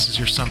Is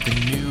there something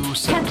new?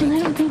 Captain, I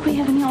don't think we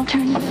have any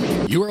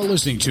alternatives. You are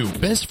listening to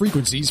Best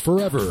Frequencies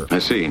Forever. I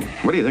see.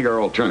 What do you think our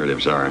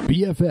alternatives are?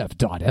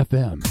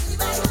 BFF.FM.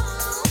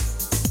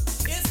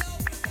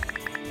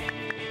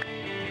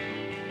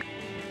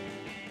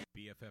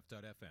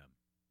 BFF.FM.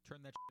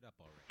 Turn that shit up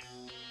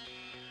already.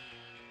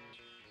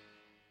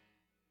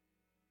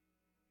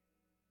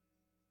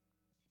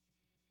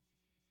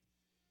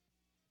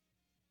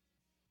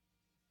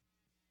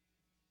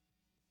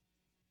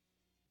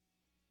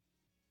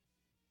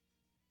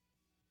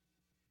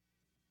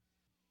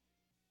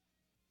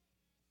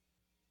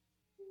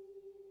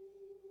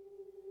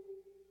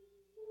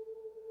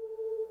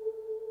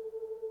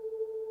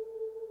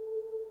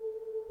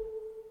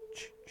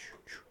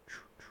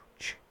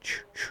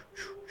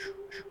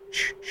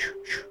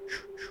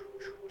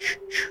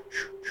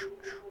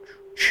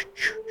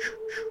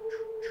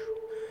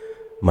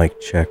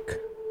 Mic check.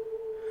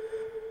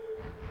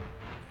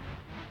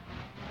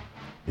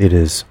 It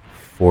is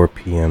 4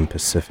 p.m.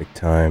 Pacific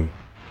time.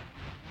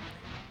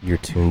 You're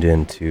tuned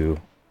in to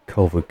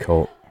COVID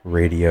Cult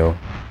Radio.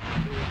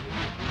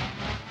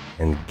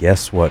 And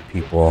guess what,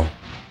 people?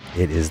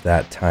 It is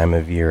that time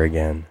of year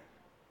again.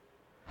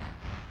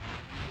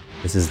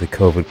 This is the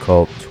COVID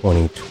Cult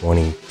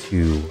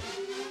 2022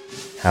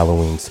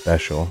 Halloween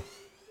special.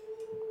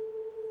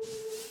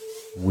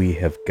 We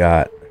have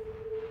got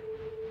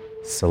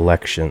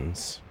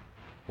selections.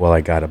 Well,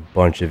 I got a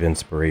bunch of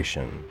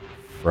inspiration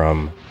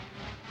from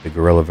the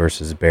Gorilla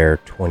vs. Bear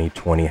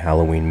 2020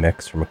 Halloween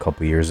mix from a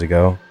couple years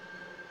ago.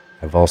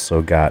 I've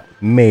also got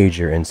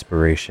major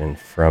inspiration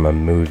from a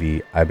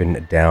movie. I've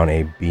been down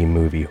a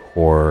B-movie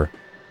horror,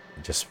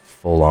 just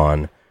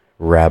full-on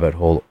rabbit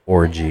hole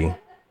orgy.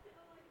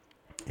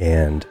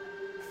 And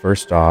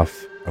first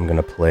off, I'm going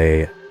to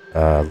play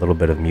a little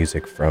bit of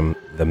music from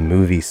the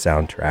movie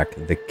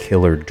soundtrack, The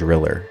Killer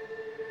Driller.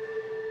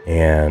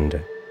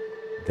 And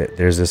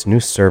there's this new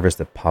service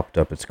that popped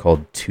up. It's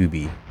called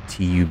Tubi,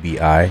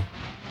 T-U-B-I.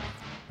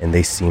 And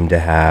they seem to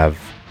have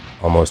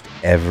almost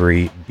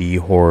every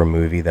B-horror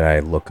movie that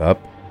I look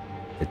up.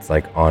 It's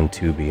like on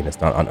Tubi, and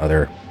it's not on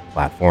other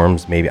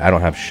platforms. Maybe I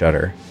don't have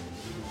Shudder,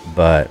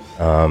 but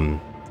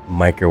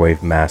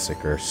Microwave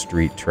Massacre,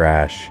 Street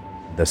Trash,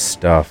 The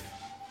Stuff,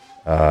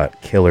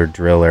 Killer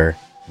Driller,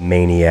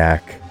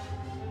 Maniac,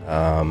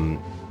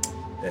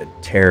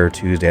 Terror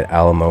Tuesday at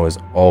Alamo is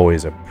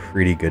always a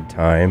pretty good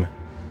time.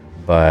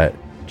 But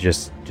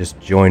just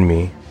join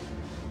me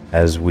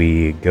as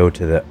we go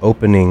to the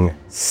opening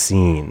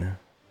scene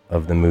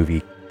of the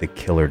movie The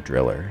Killer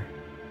Driller.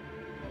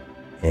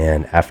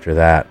 And after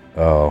that,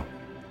 oh,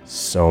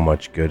 so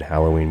much good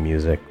Halloween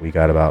music. We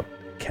got about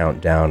a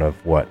countdown of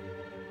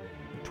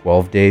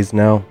 12 days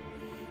now?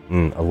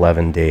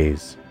 11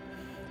 days.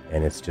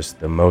 And it's just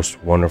the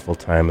most wonderful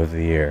time of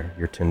the year.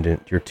 You're tuned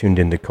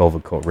into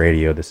COVID Cult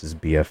Radio. This is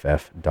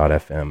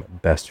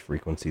BFF.FM, best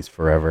frequencies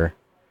forever.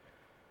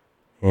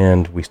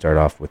 And we start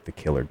off with The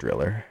Killer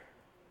Driller.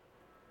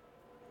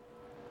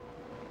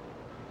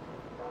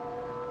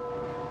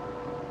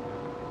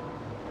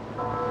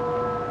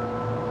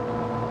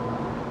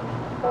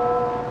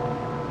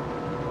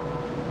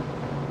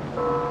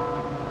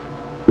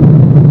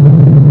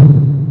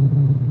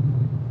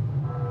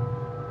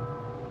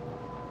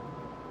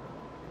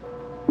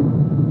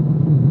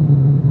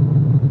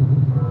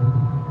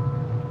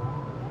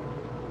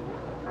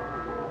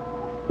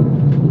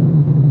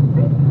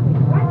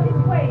 Right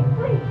this way,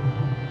 please.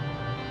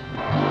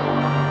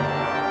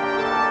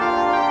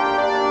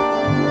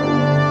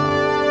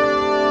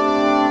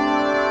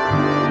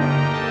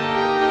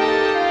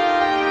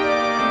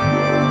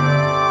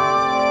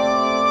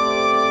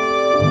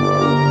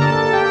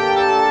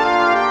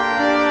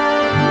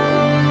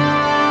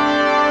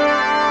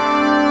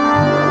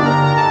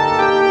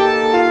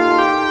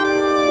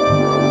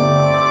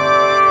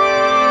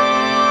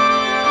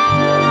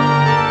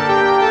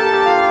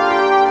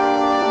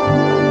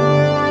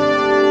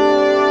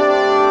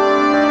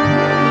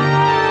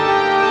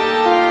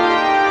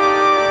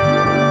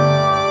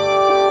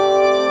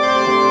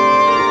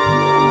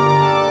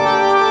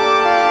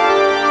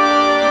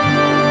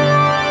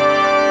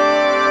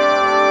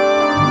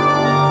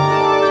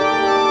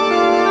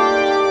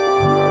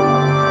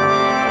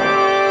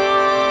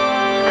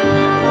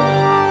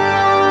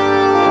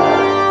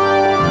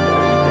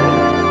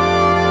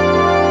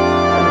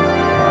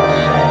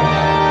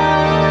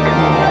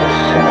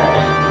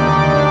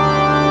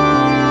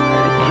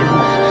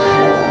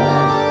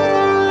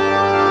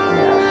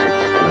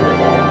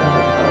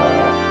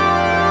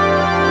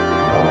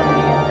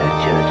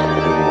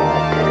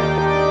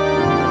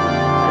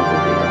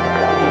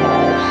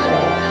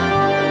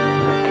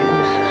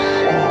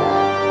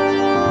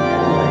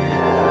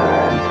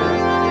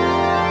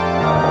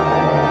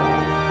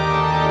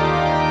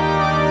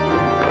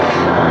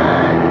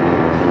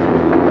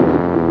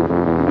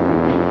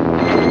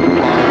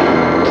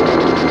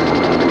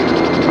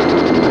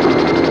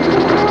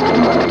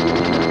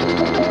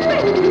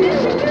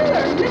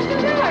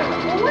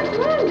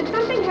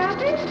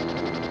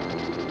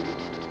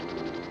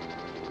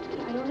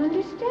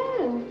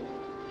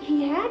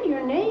 and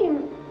your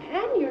name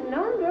and your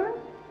number.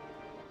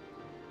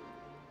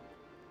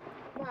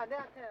 Come on,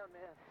 downtown,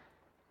 man.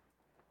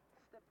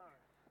 Step on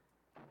it.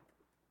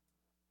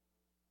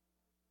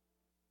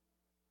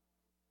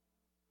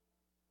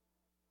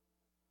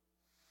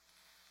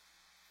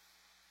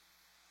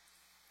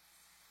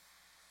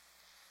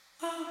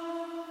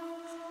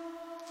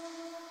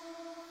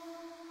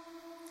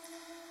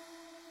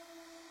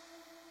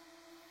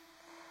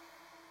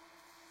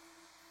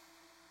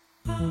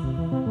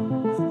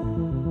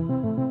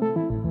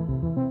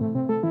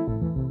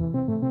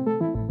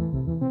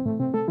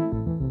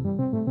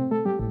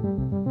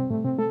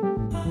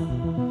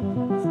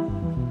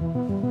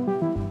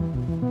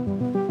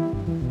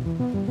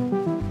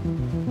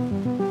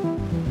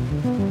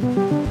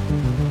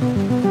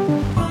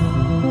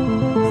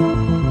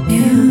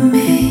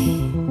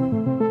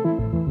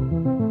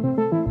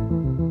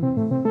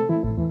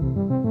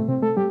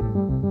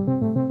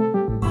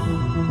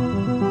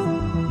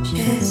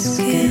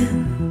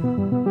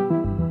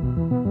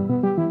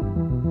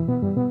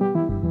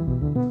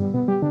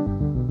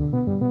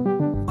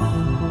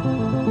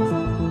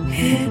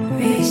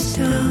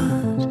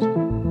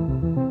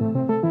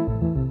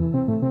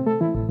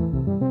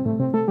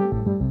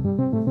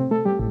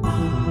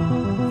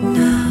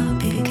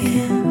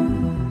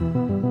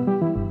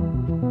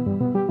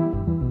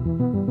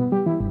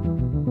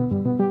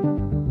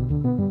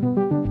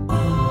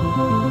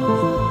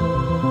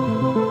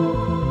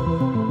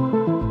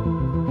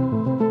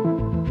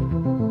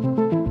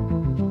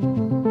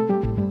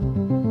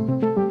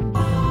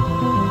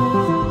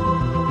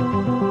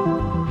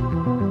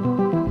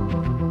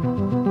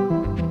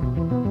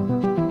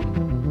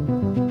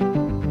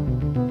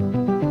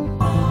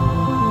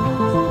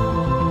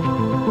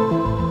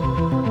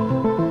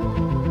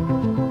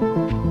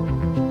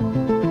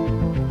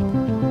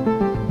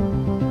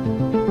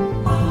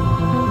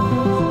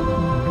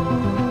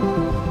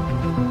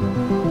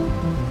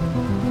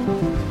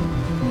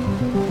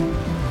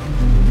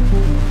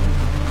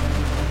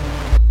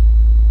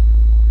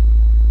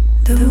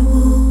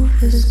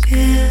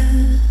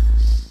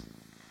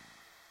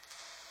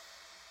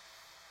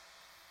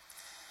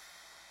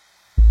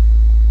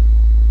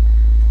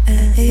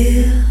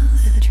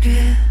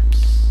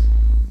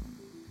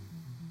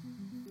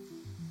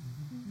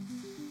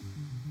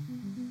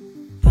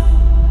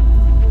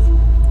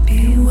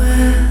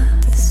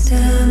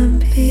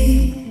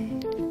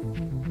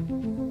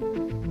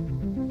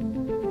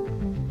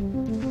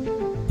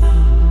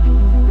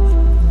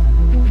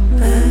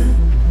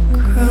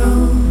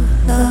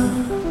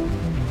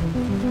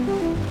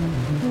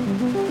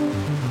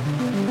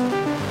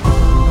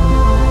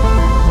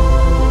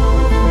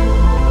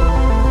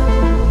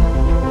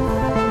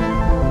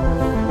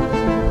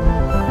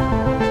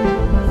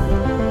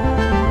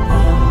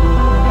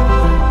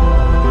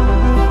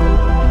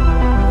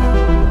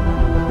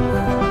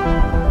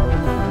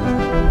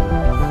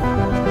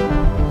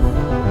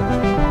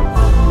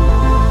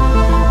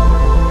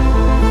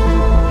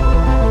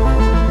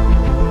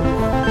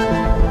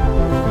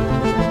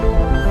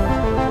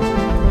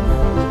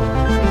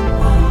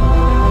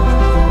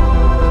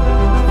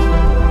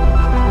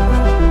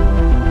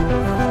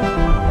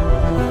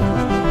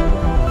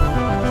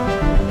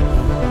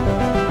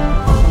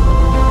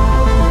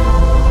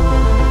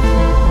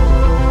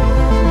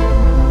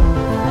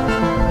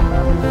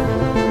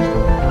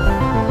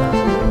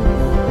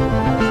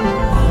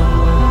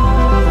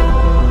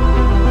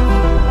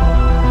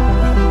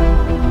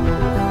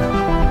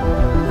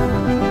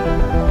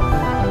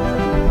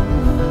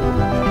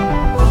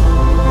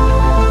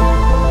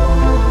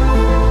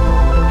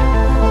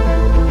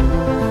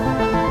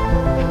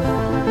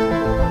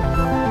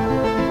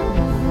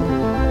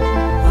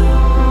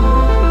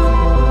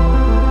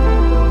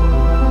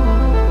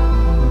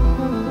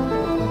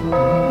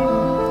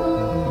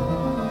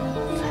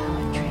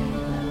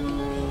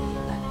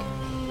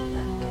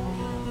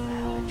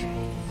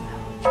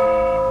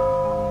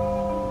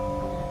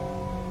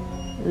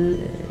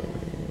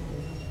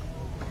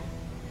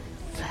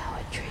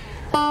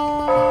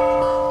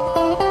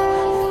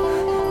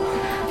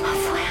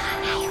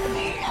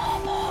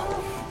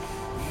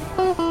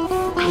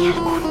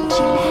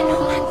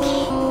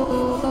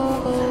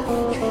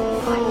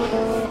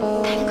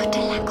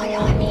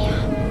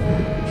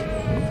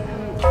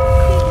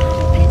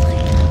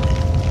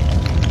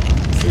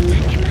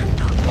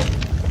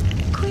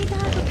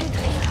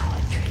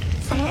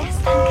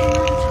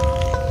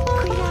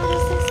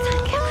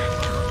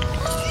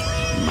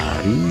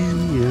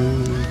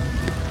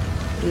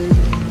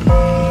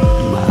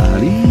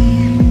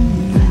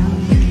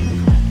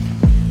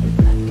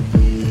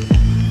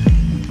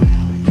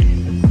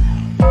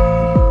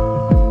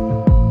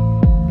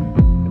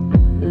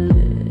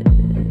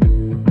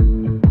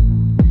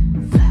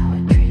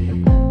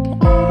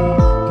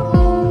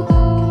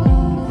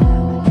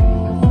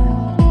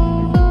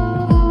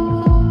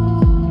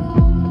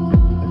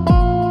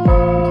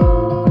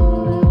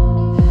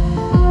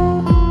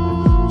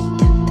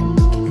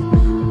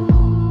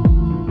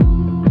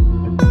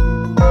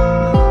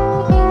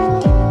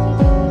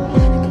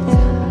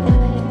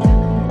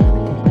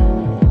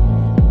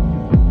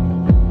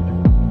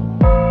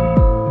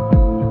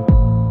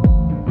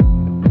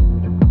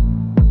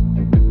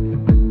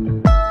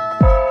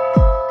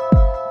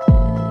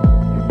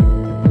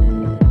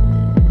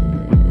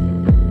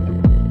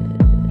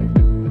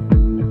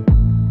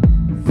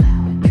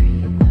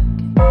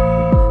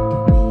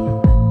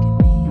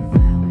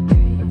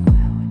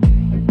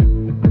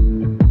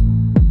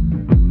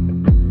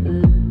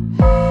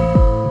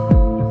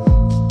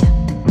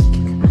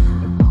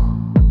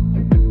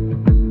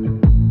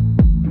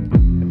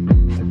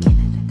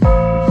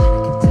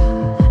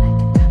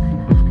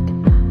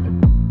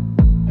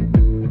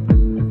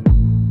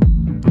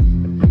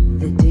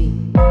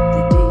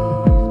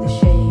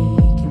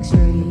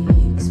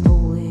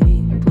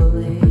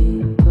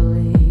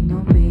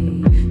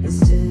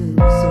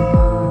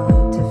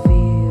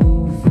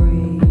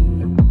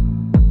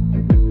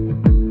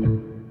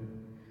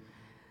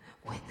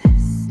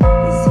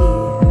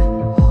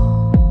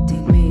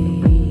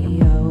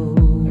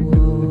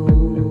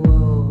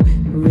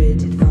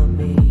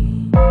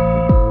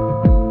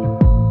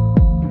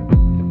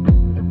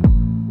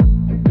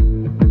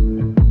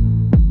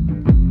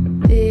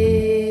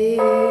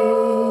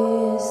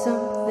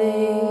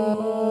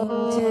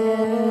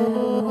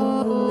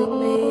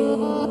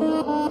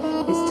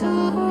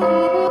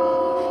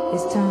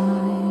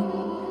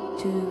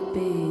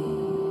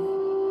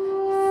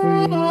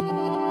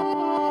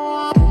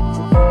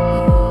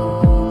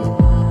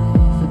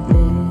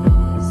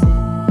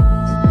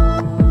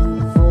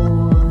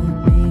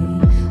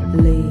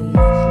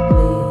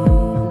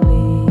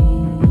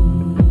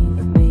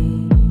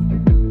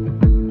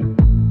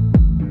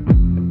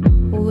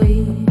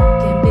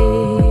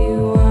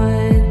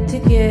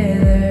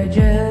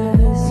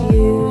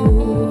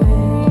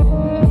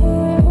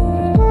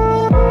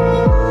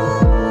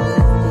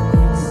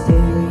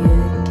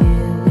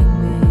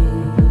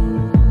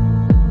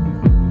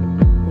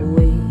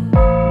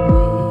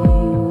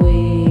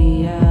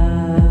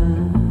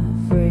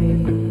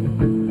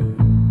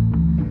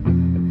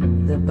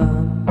 The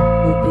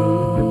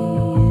bumblebee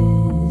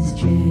is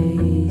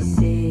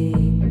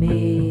chasing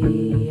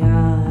me.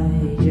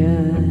 I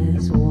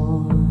just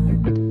want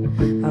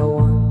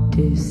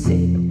to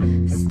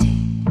sit still.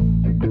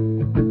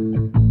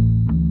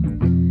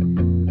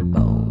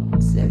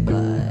 Bones and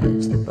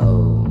blood, the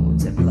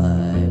bones and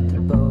blood, the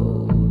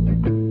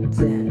bones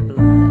and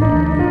blood.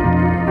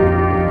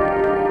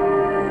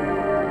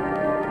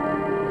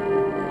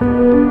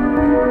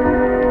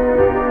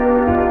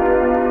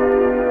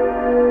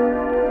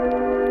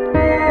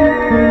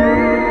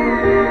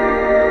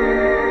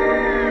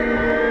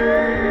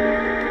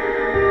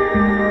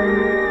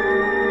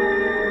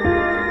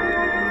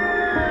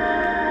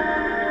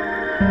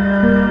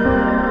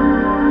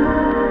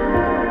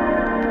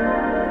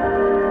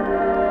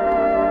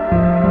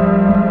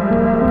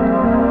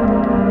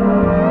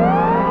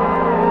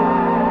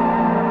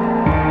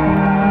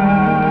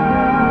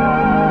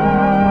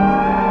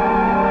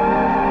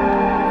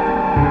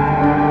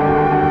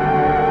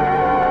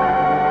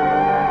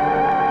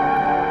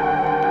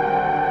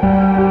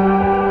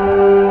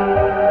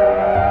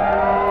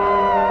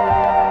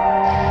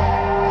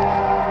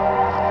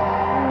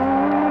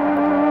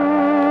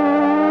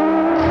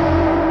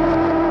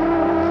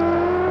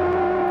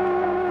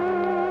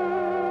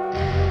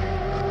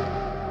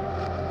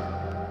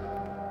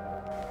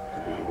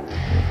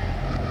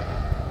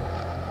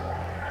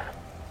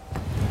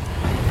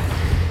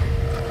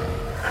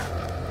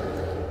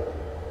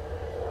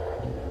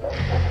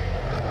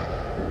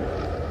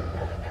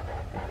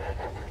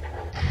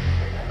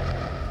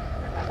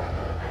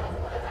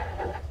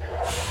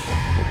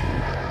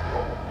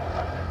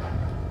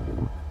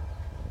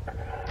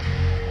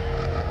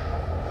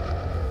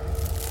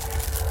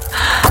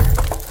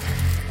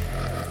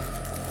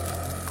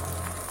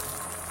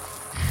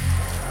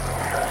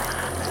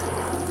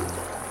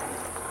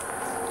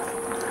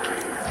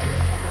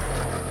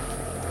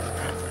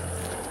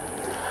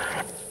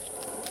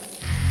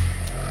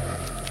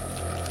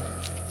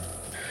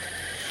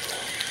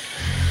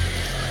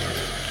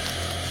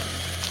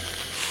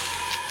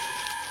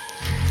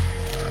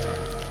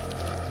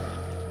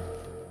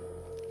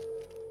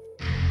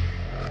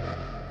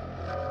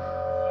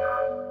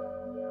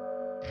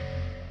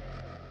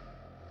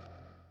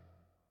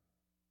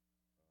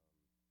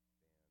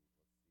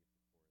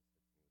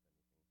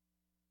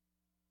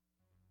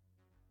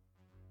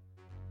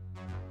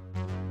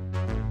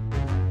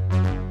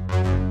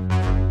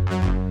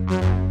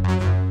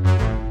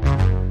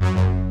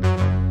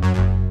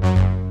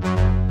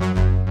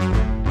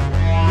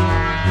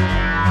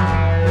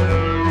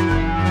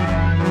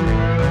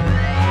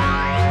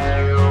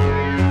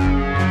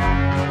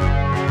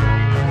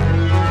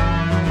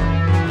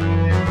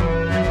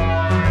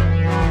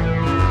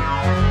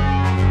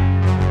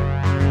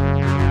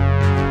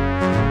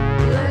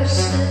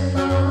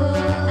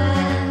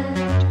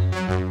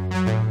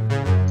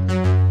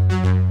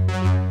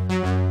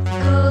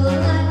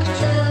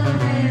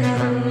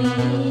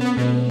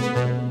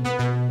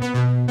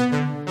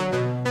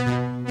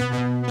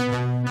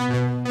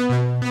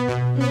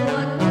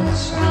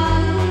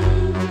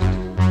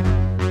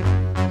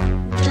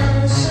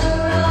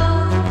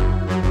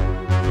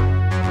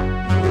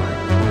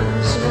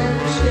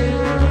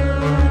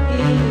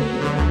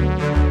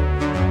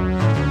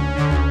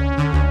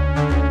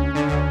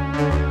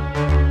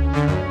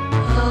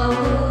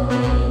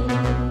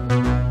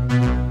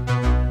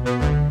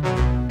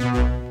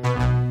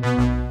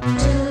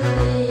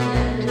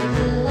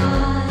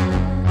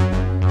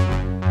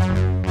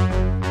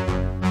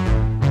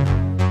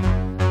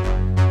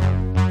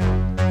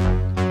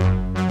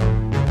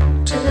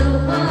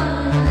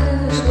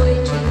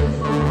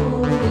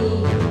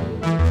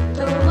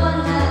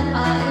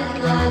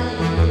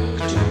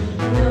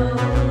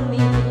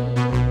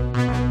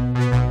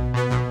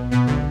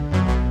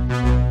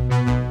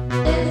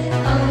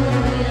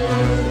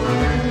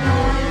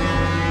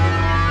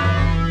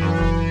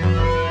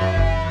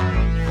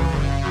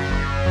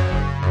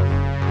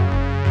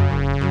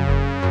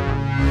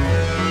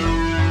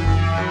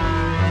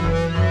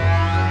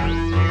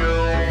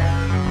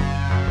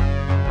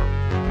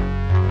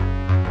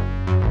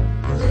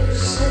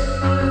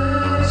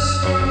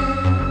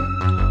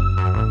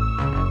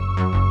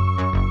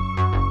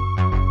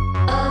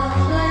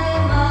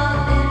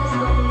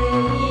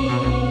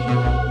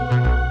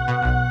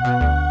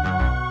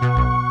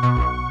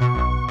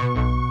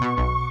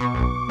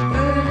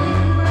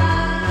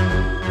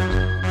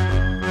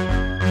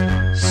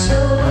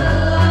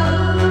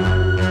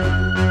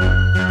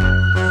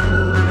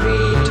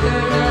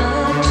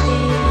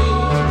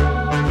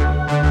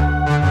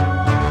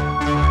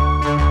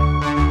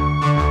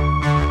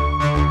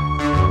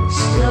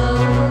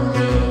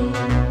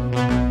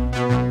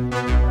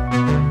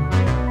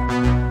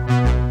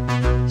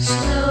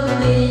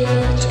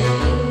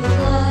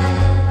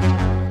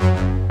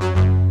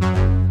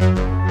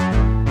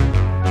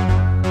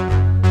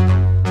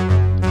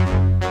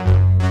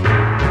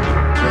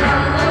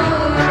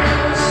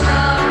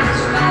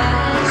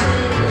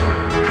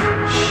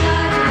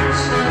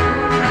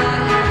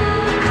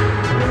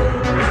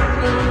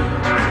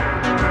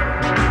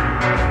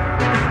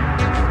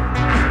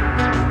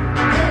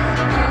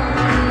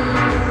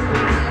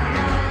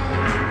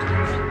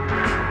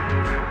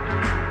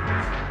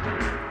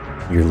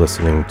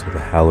 listening to the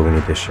Halloween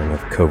edition of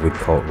COVID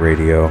Cult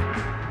Radio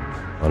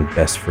on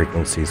Best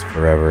Frequencies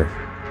Forever.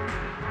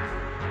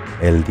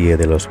 El Día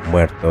de los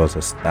Muertos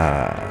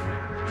está.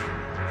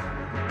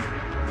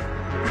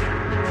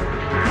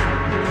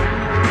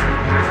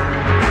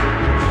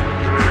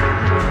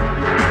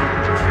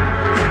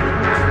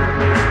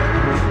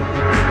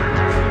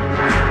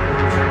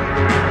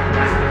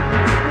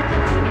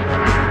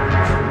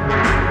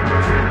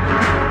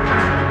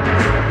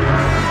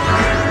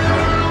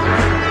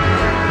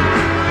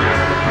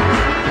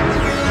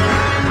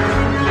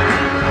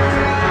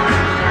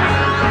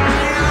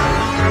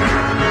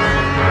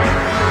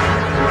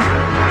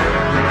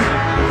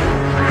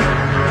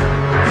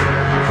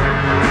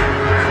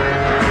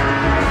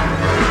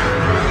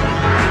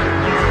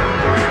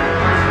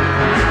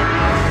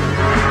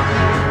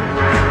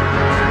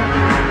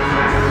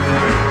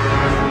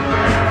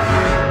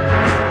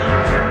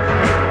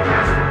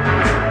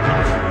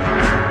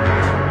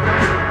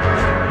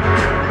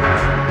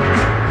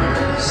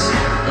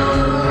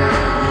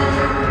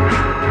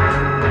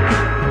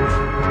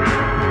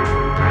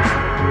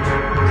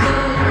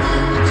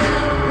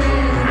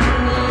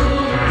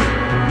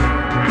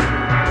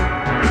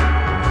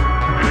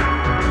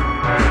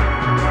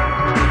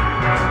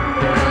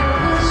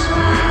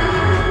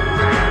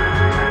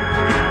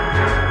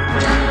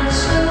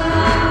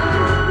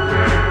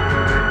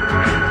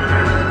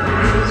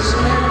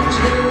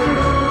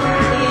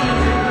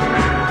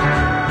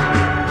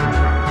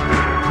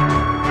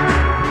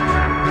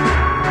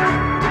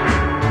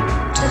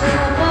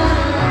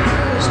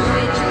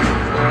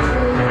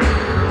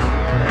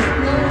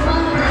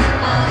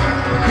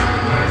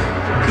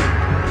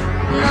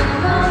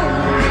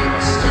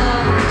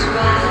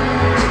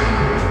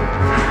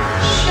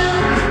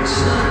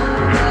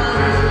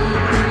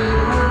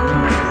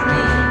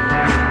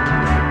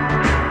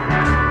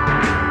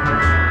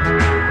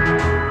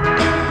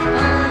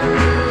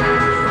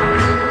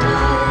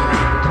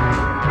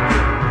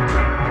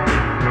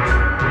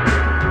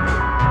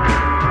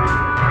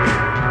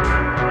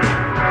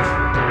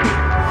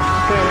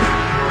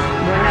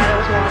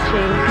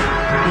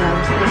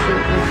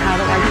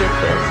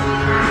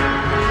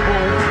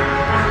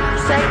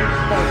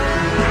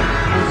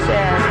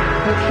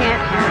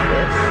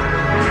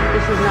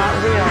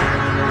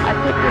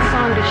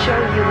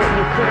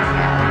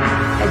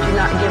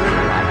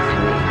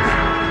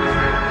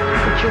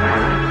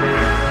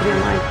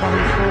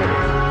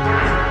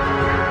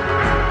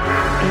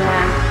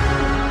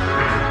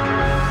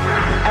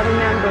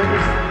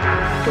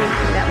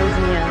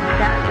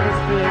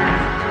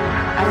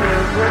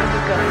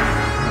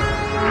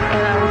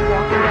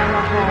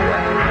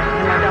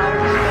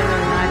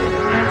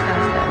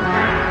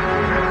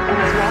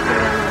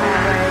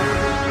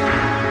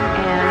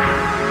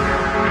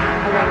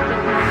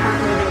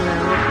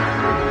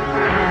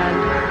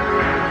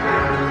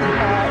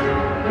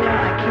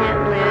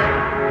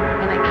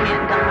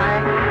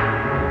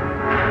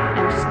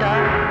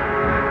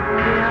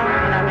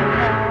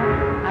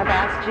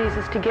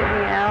 to get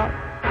me out,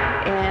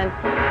 and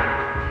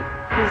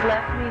he's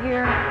left me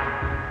here.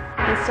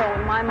 And so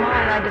in my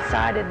mind, I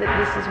decided that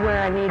this is where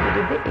I needed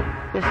to be.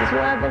 This is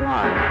where I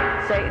belong.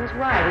 Satan's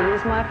right. It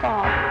is my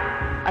fault.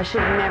 I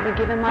should have never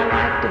given my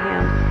life to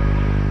him.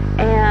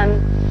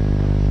 And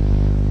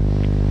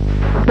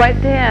right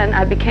then,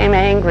 I became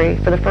angry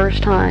for the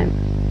first time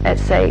at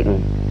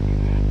Satan.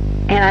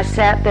 And I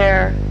sat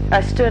there,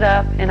 I stood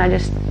up, and I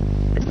just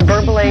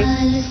verbally,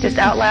 just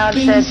out loud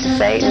said to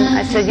Satan,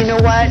 I said, you know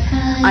what?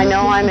 I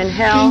know I'm in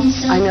hell.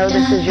 I know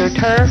this is your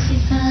turf.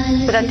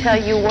 But I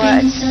tell you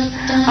what,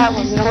 I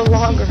will no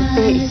longer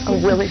be a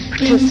willing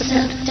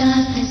participant.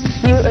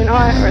 You and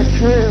I are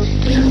through.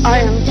 I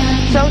am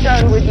so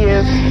done with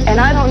you. And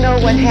I don't know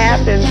what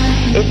happens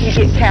if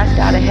you get cast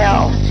out of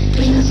hell.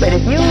 But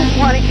if you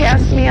want to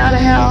cast me out of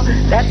hell,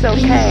 that's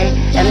okay.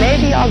 And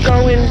maybe I'll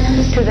go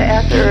into the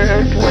ether,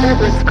 or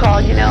whatever it's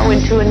called, you know,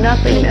 into a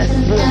nothingness,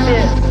 the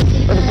abyss,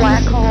 or the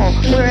black hole,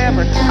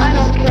 wherever. I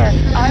don't care.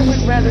 I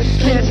would rather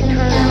spend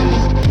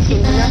eternity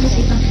in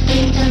nothing.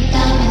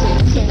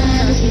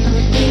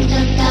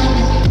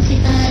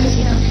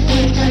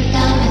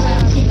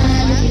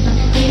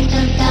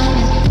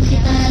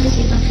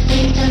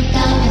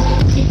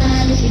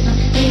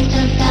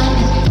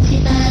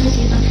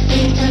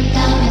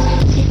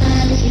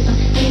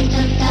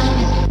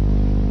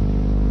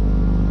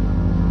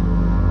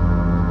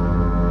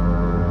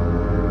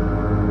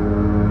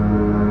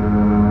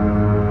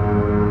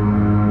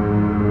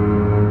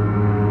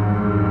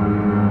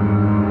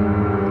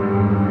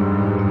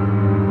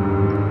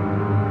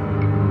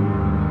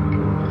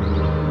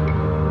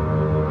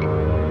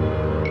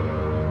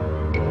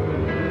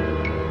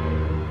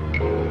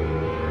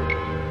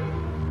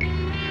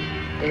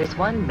 There's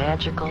one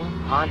magical,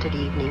 haunted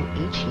evening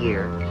each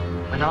year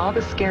when all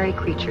the scary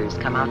creatures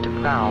come out to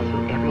prowl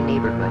through every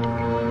neighborhood.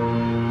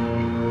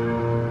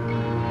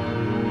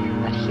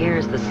 But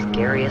here's the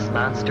scariest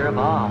monster of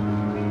all.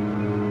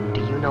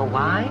 Do you know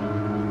why?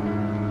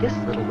 This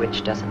little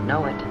witch doesn't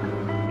know it.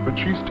 but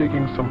she's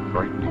taking some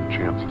frightening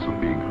chances of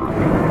being hurt.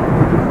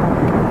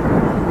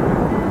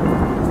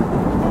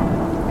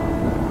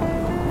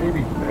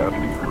 Maybe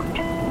badly hurt.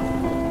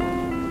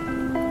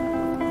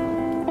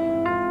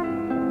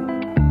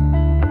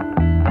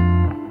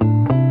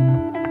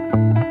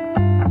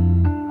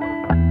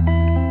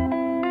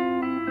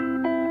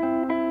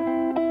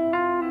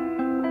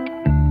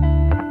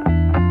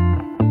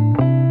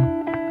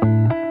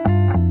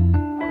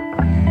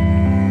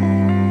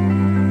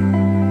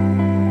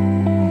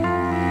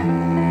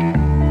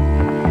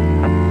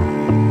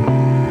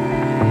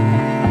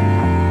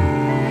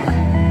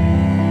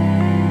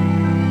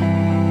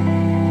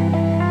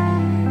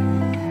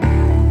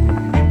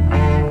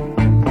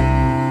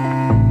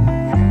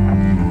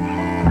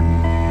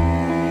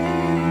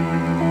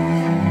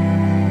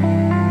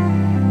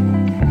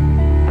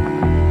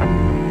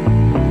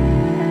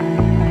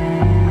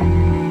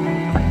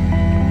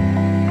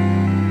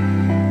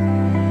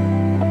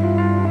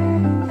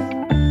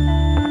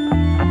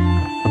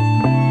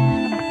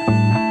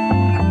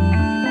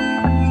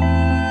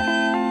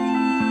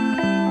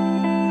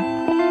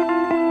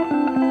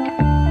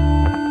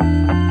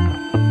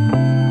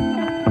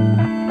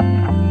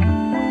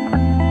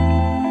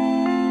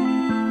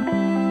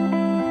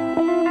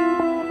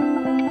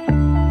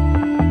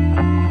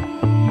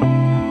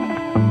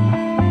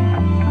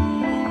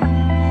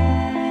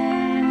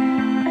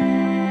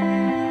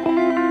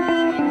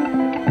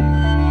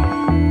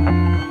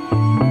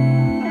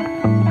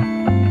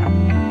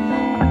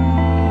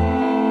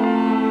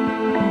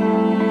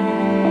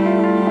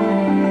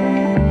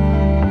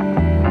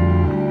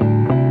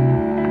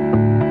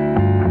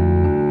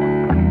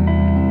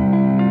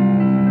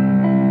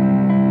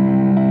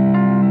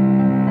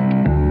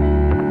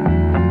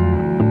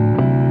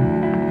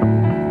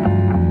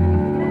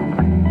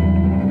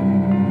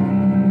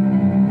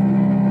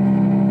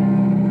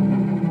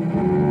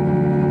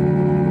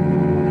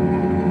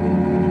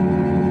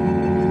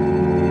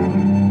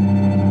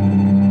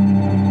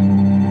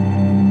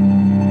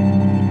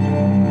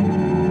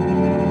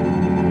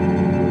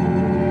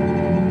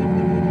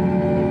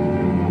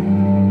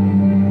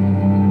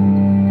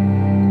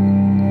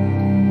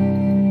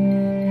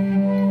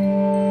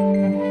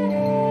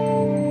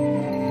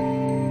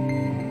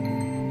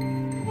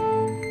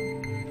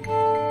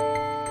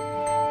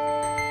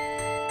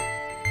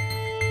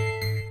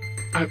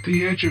 At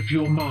the edge of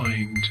your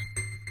mind,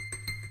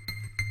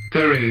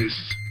 there is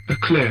a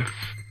cliff.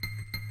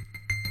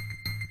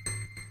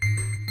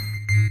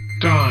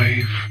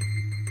 Dive.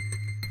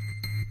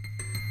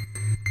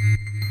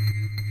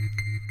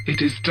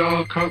 It is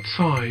dark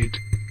outside,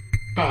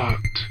 but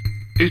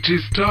it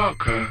is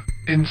darker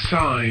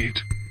inside.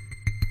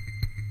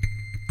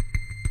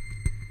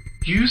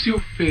 Use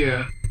your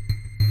fear.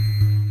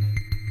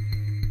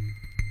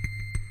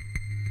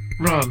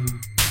 Run.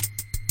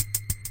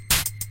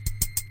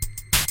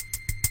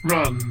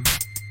 Run.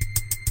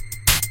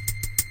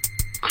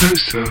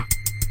 Closer.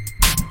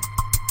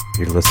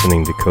 You're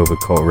listening to Covert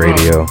Cult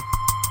Radio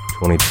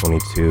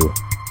 2022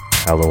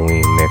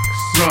 Halloween Mix.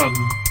 Run.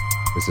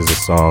 This is a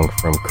song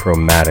from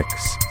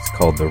Chromatics. It's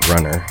called The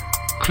Runner.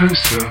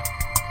 Closer.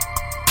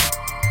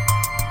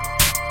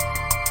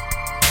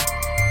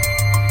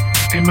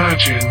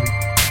 Imagine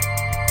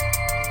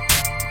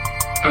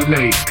a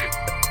lake.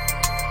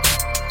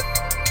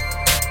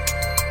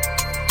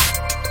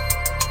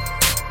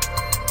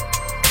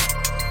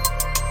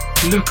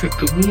 Look at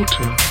the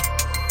water.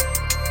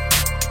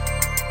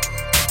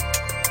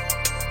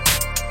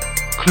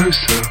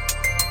 Closer.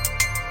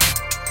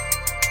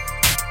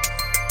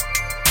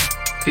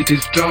 It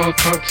is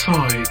dark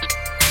outside,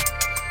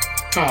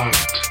 but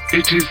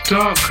it is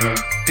darker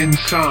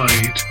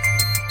inside.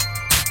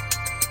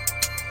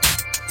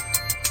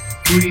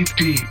 Breathe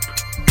deep.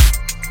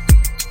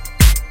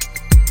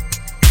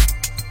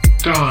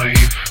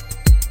 Dive.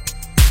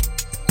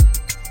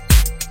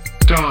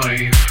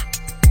 Dive.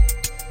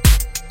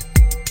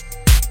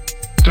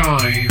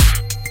 Dive.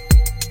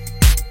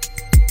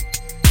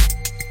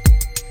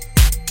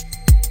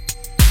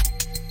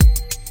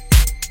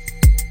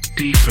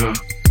 Deeper.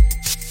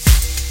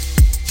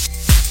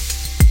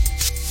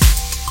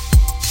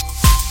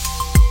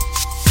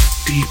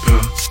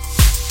 Deeper.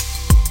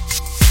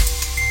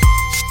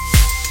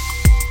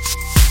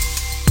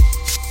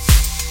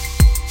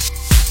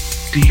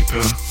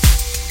 Deeper.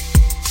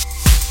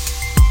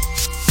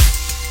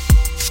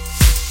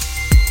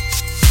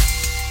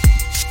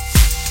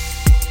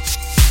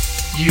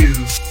 You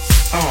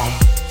are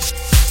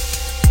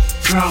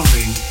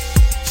drowning.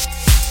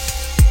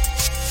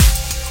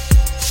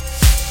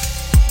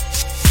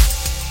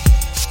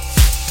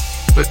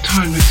 But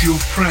time is your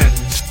friend.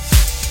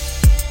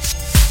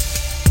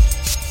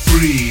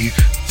 Breathe.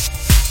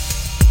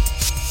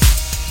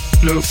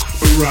 Look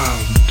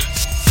around.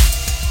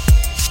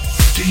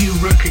 Do you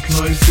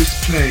recognize this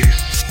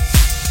place?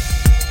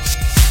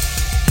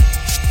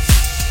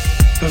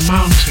 The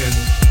mountain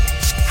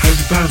has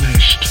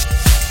vanished.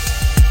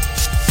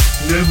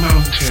 No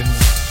mountain.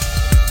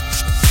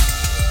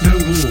 No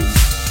wall.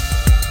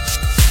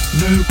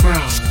 No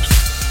ground.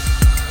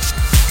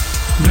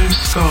 No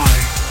sky.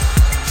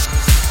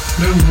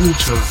 No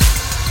water.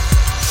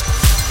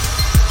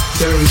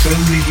 There is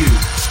only you.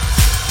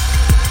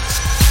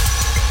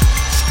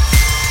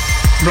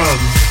 Run.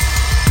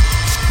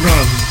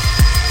 Run.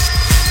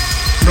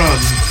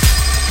 Run.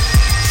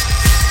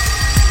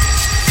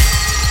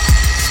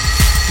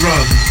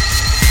 Run.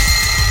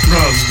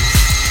 Run.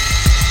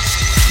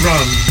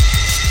 Run.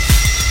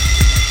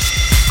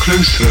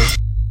 Closer.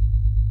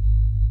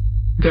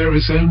 There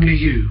is only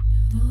you.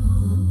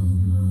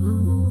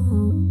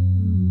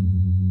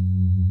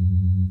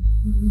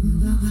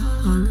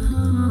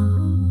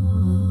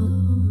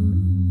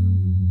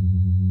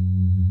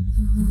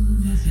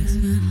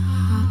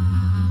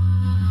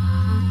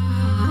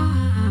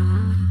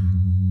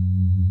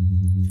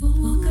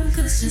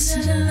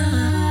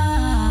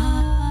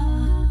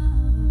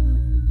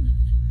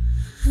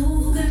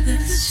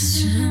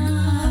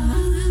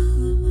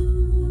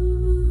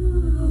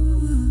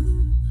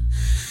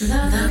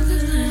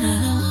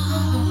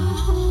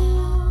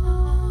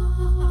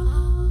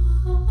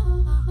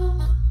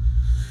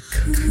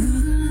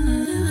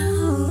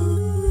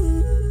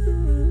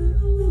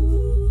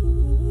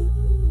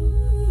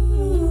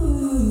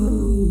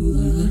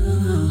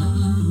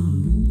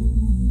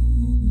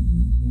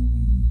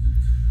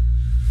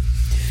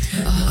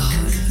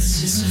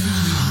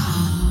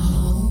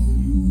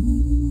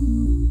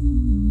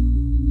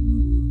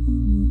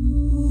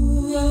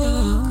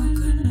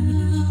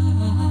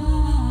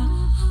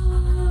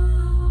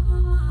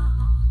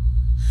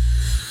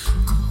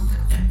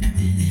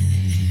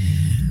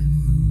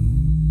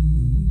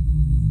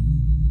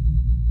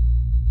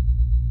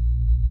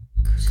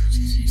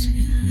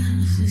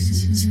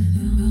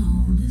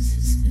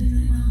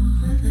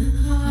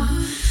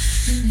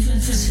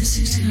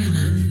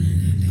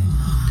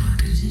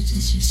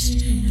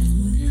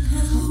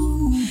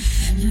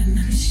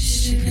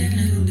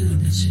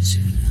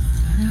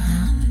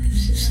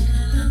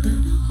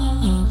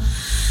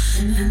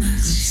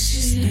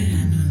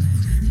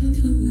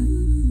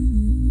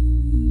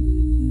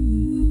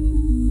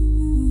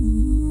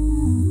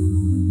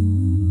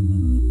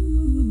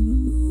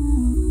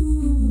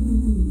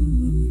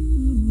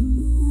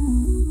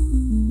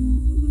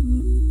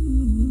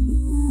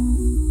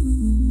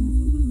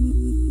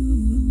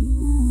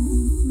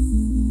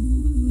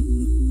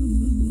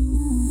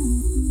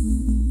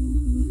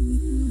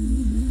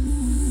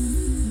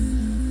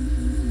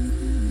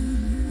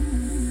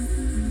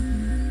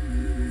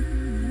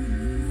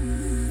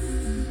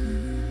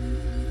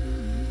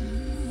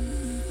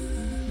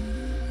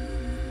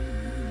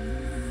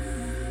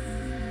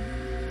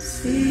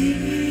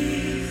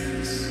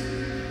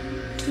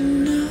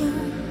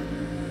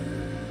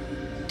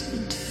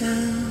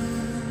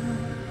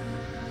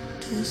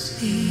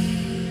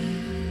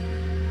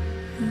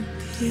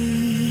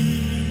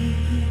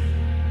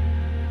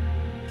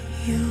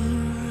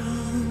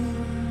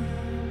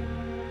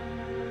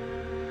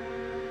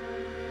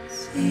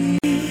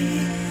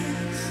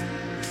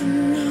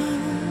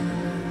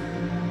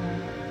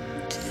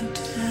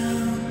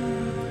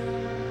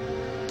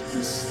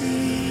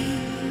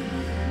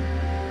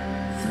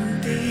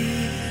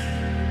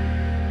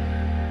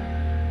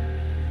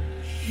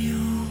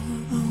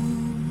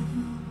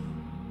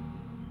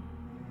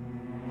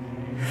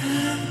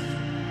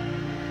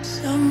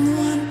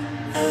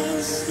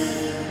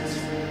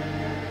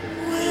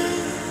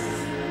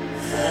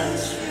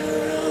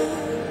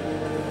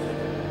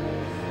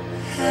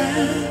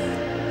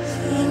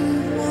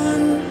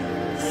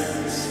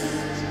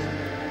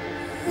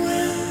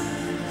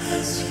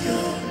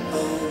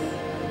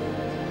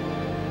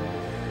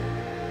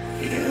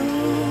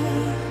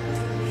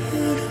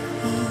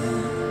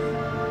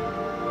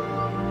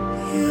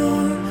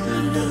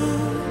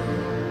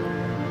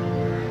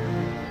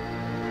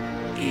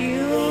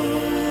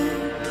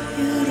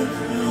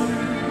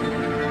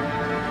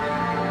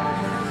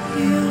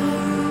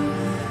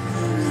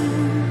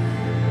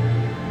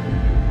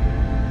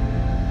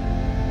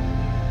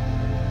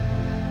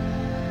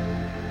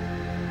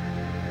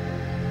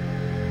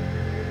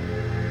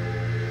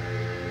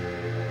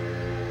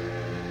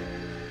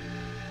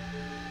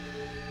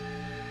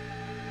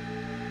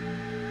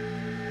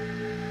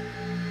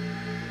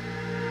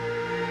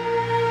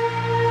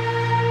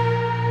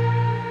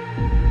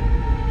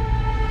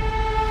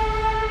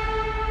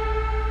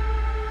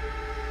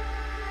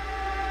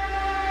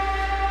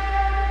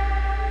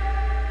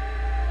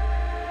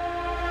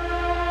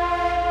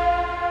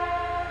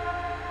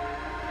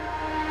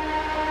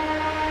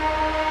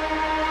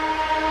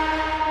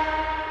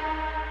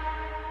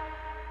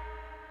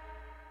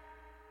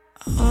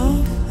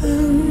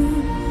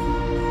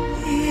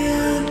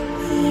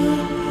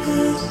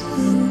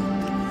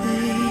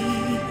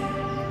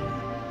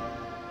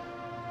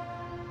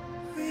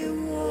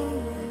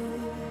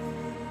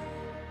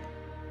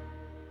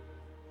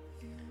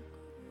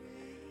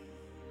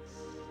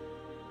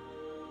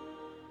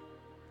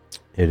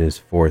 It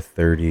is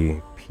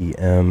 4:30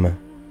 p.m.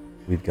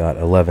 We've got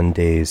 11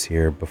 days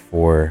here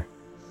before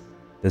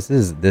this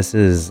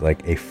is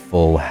like a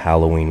full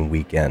Halloween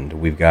weekend.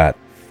 We've got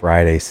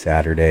Friday,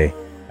 Saturday.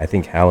 I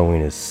think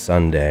Halloween is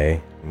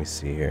Sunday. Let me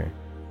see here.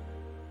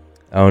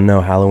 Oh no,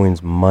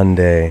 Halloween's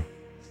Monday.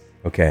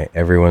 Okay,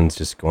 everyone's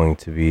just going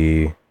to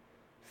be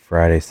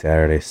Friday,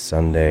 Saturday,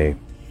 Sunday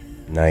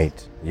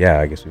night. Yeah,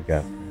 I guess we've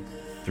got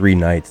 3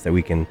 nights that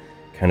we can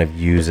kind of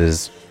use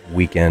as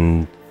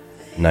weekend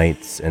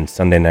nights, and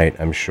Sunday night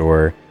I'm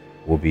sure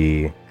will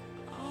be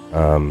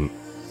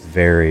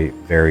very,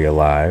 very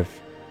alive,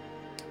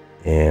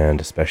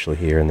 and especially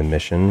here in the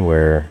Mission,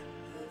 where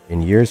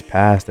in years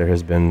past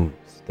there's been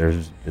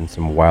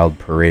some wild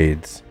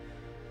parades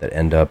that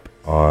end up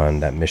on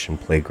that Mission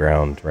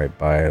playground right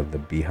by the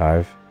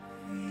Beehive.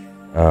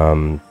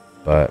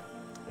 But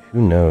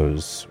who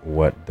knows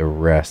what the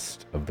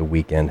rest of the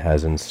weekend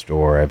has in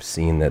store. I've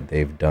seen that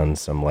they've done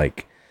some,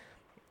 like,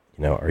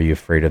 you know, Are You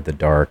Afraid of the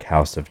Dark,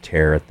 House of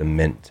Terror at the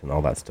Mint, and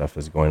all that stuff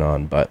is going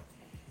on. But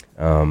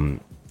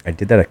I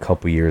did that a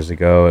couple years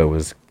ago. It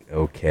was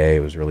okay.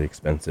 It was really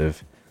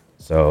expensive.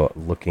 So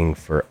looking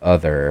for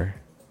other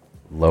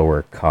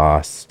lower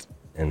cost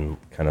and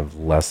kind of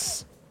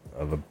less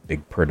of a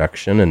big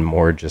production and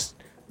more just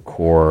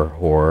core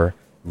horror,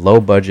 low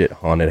budget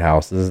haunted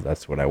houses.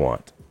 That's what I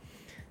want,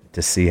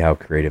 to see how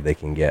creative they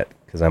can get,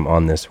 because I'm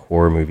on this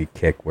horror movie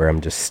kick where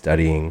I'm just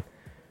studying.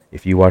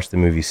 If you watch the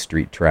movie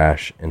Street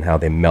Trash and how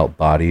they melt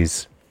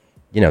bodies,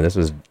 you know, this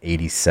was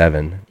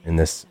 87, and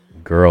this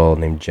girl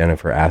named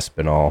Jennifer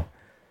Aspinall,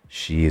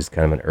 she's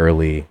kind of an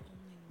early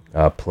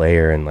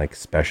player in like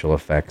special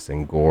effects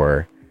and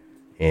gore,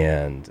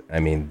 and I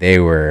mean they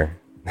were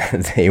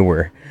they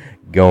were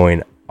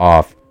going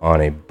off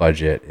on a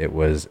budget.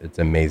 It's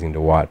amazing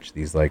to watch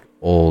these like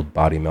old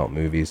body melt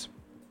movies.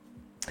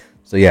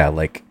 So yeah,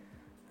 like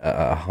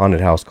a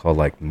haunted house called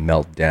like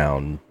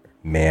Meltdown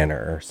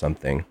Manor or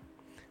something.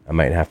 I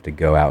might have to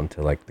go out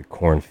into like the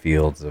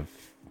cornfields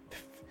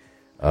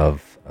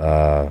of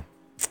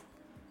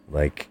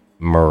like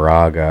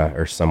Moraga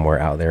or somewhere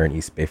out there in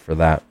East Bay for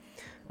that.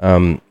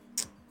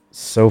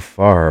 So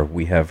far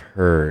we have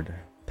heard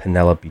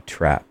Penelope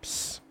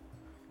Traps,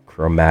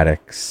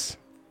 Chromatics,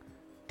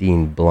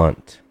 Dean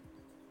Blunt,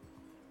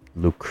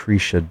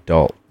 Lucretia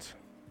Dalt,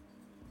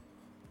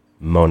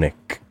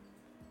 Monic,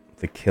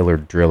 the Killer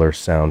Driller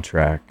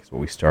soundtrack is what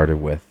we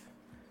started with.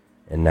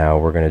 And now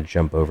we're going to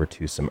jump over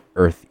to some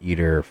Earth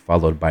Eater,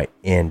 followed by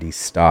Andy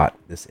Stott,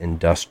 this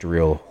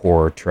industrial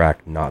horror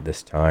track, Not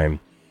This Time.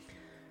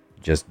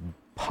 Just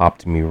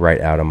popped me right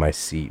out of my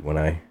seat when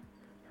I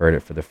heard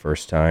it for the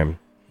first time.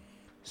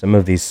 Some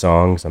of these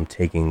songs I'm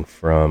taking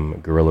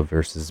from Gorilla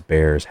vs.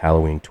 Bear's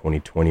Halloween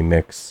 2020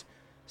 mix.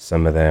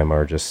 Some of them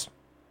are just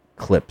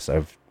clips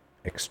I've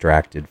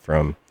extracted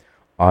from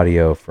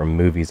audio from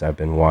movies I've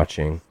been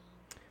watching.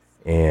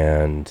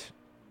 And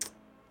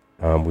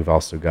we've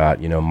also got,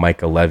 you know,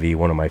 Micah Levy,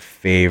 one of my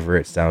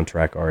favorite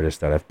soundtrack artists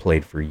that I've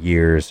played for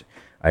years.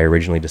 I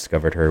originally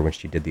discovered her when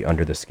she did the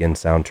Under the Skin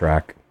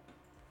soundtrack.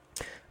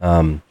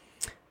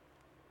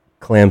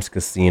 Clams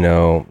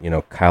Casino, you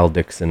know, Kyle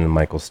Dixon and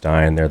Michael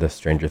Stein, they're the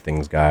Stranger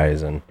Things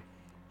guys. And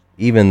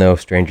even though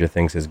Stranger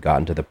Things has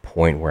gotten to the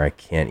point where I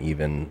can't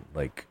even,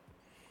 like,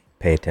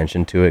 pay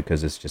attention to it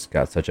because it's just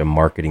got such a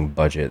marketing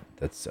budget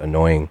that's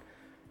annoying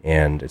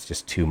and it's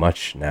just too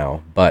much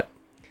now. But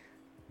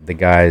the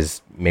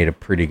guys made a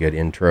pretty good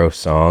intro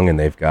song, and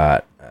they've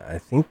got, I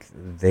think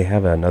they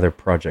have another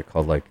project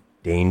called like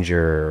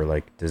Danger or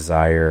like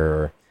Desire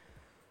or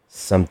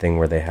something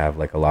where they have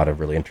like a lot of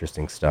really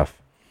interesting stuff.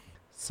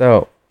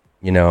 So,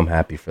 you know, I'm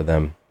happy for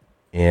them.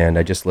 And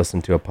I just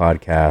listened to a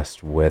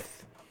podcast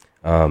with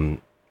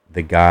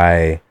the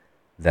guy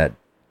that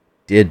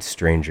did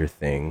Stranger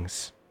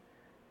Things,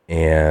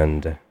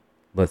 and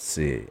let's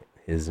see,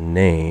 his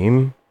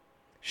name,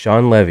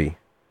 Sean Levy.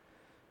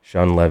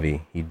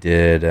 He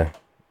did,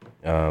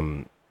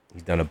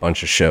 he's done a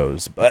bunch of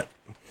shows, but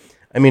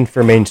I mean,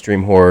 for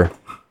mainstream horror,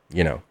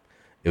 you know,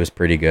 it was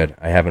pretty good.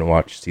 I haven't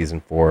watched season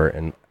 4,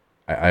 and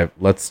I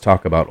let's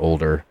talk about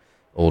older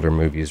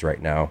movies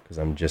right now, because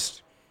I'm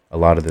just, a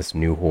lot of this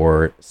new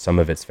horror, some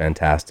of it's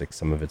fantastic,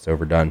 some of it's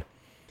overdone.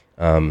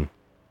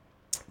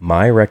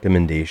 My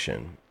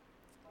recommendation,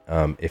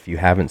 if you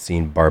haven't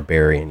seen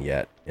Barbarian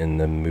yet in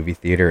the movie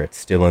theater, it's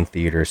still in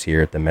theaters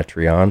here at the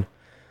Metreon.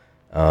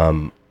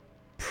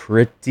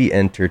 Pretty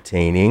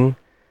entertaining,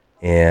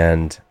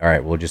 and all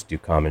right, we'll just do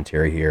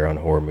commentary here on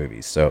horror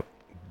movies. So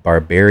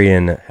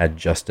Barbarian had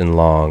Justin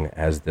Long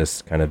as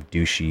this kind of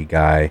douchey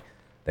guy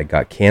that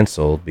got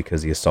canceled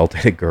because he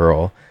assaulted a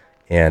girl,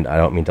 and I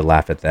don't mean to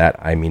laugh at that,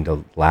 I mean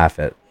to laugh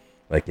at,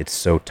 like, it's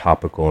so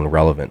topical and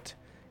relevant.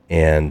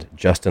 And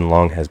Justin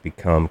Long has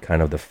become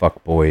kind of the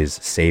fuckboy's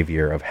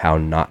savior of how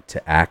not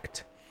to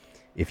act.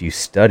 If you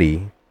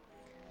study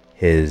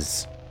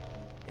his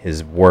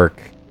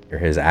work or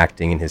his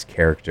acting and his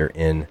character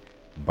in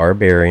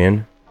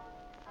Barbarian,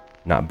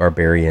 not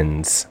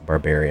Barbarians,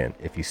 Barbarian.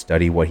 If you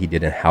study what he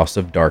did in House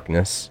of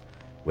Darkness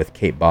with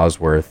Kate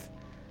Bosworth,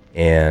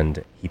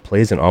 and he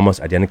plays an almost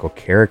identical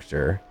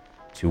character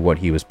to what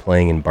he was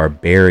playing in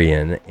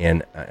Barbarian.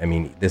 And I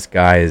mean, this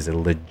guy is a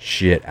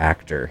legit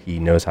actor. He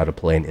knows how to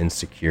play an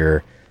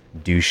insecure,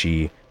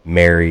 douchey,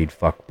 married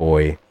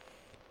fuckboy.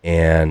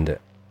 And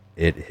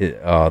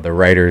the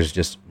writers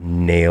just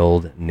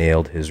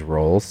nailed his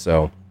role.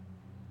 So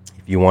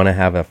if you want to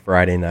have a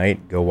Friday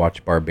night, go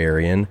watch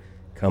Barbarian,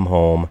 come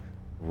home,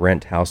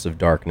 rent House of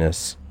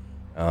Darkness.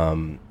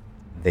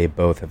 They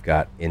both have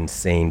got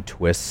insane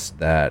twists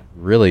that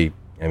really,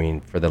 I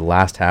mean, for the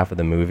last half of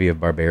the movie of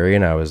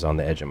Barbarian, I was on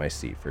the edge of my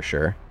seat for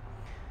sure.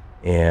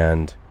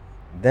 And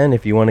then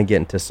if you want to get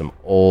into some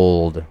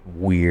old,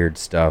 weird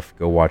stuff,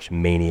 go watch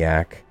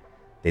Maniac.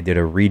 They did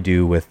a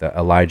redo with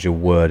Elijah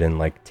Wood in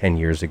like 10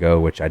 years ago,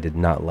 which I did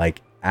not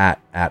like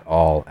at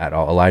all.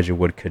 Elijah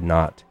Wood could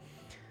not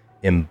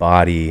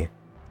embody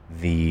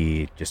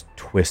the just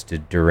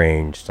twisted,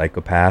 deranged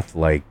psychopath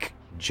like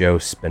Joe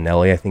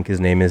Spinelli, I think his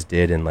name is,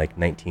 did in like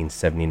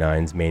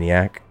 1979's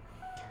Maniac.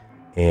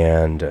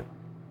 And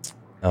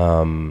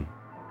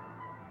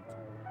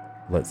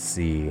let's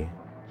see.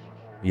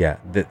 Yeah,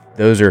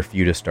 those are a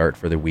few to start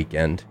for the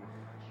weekend.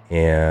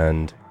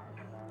 And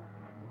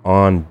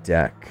on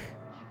deck,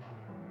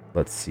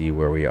 let's see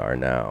where we are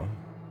now.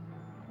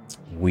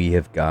 We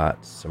have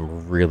got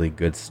some really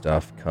good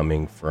stuff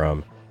coming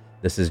from,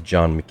 this is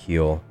John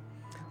McKeel.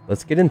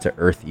 Let's get into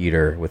Earth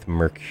Eater with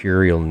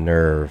Mercurial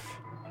Nerve.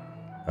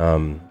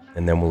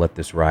 And then we'll let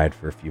this ride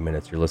for a few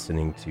minutes. You're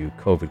listening to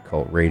COVID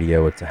Cult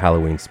Radio. It's a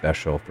Halloween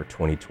special for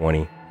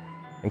 2020.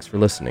 Thanks for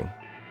listening.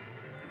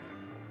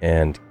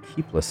 And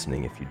keep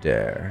listening if you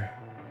dare.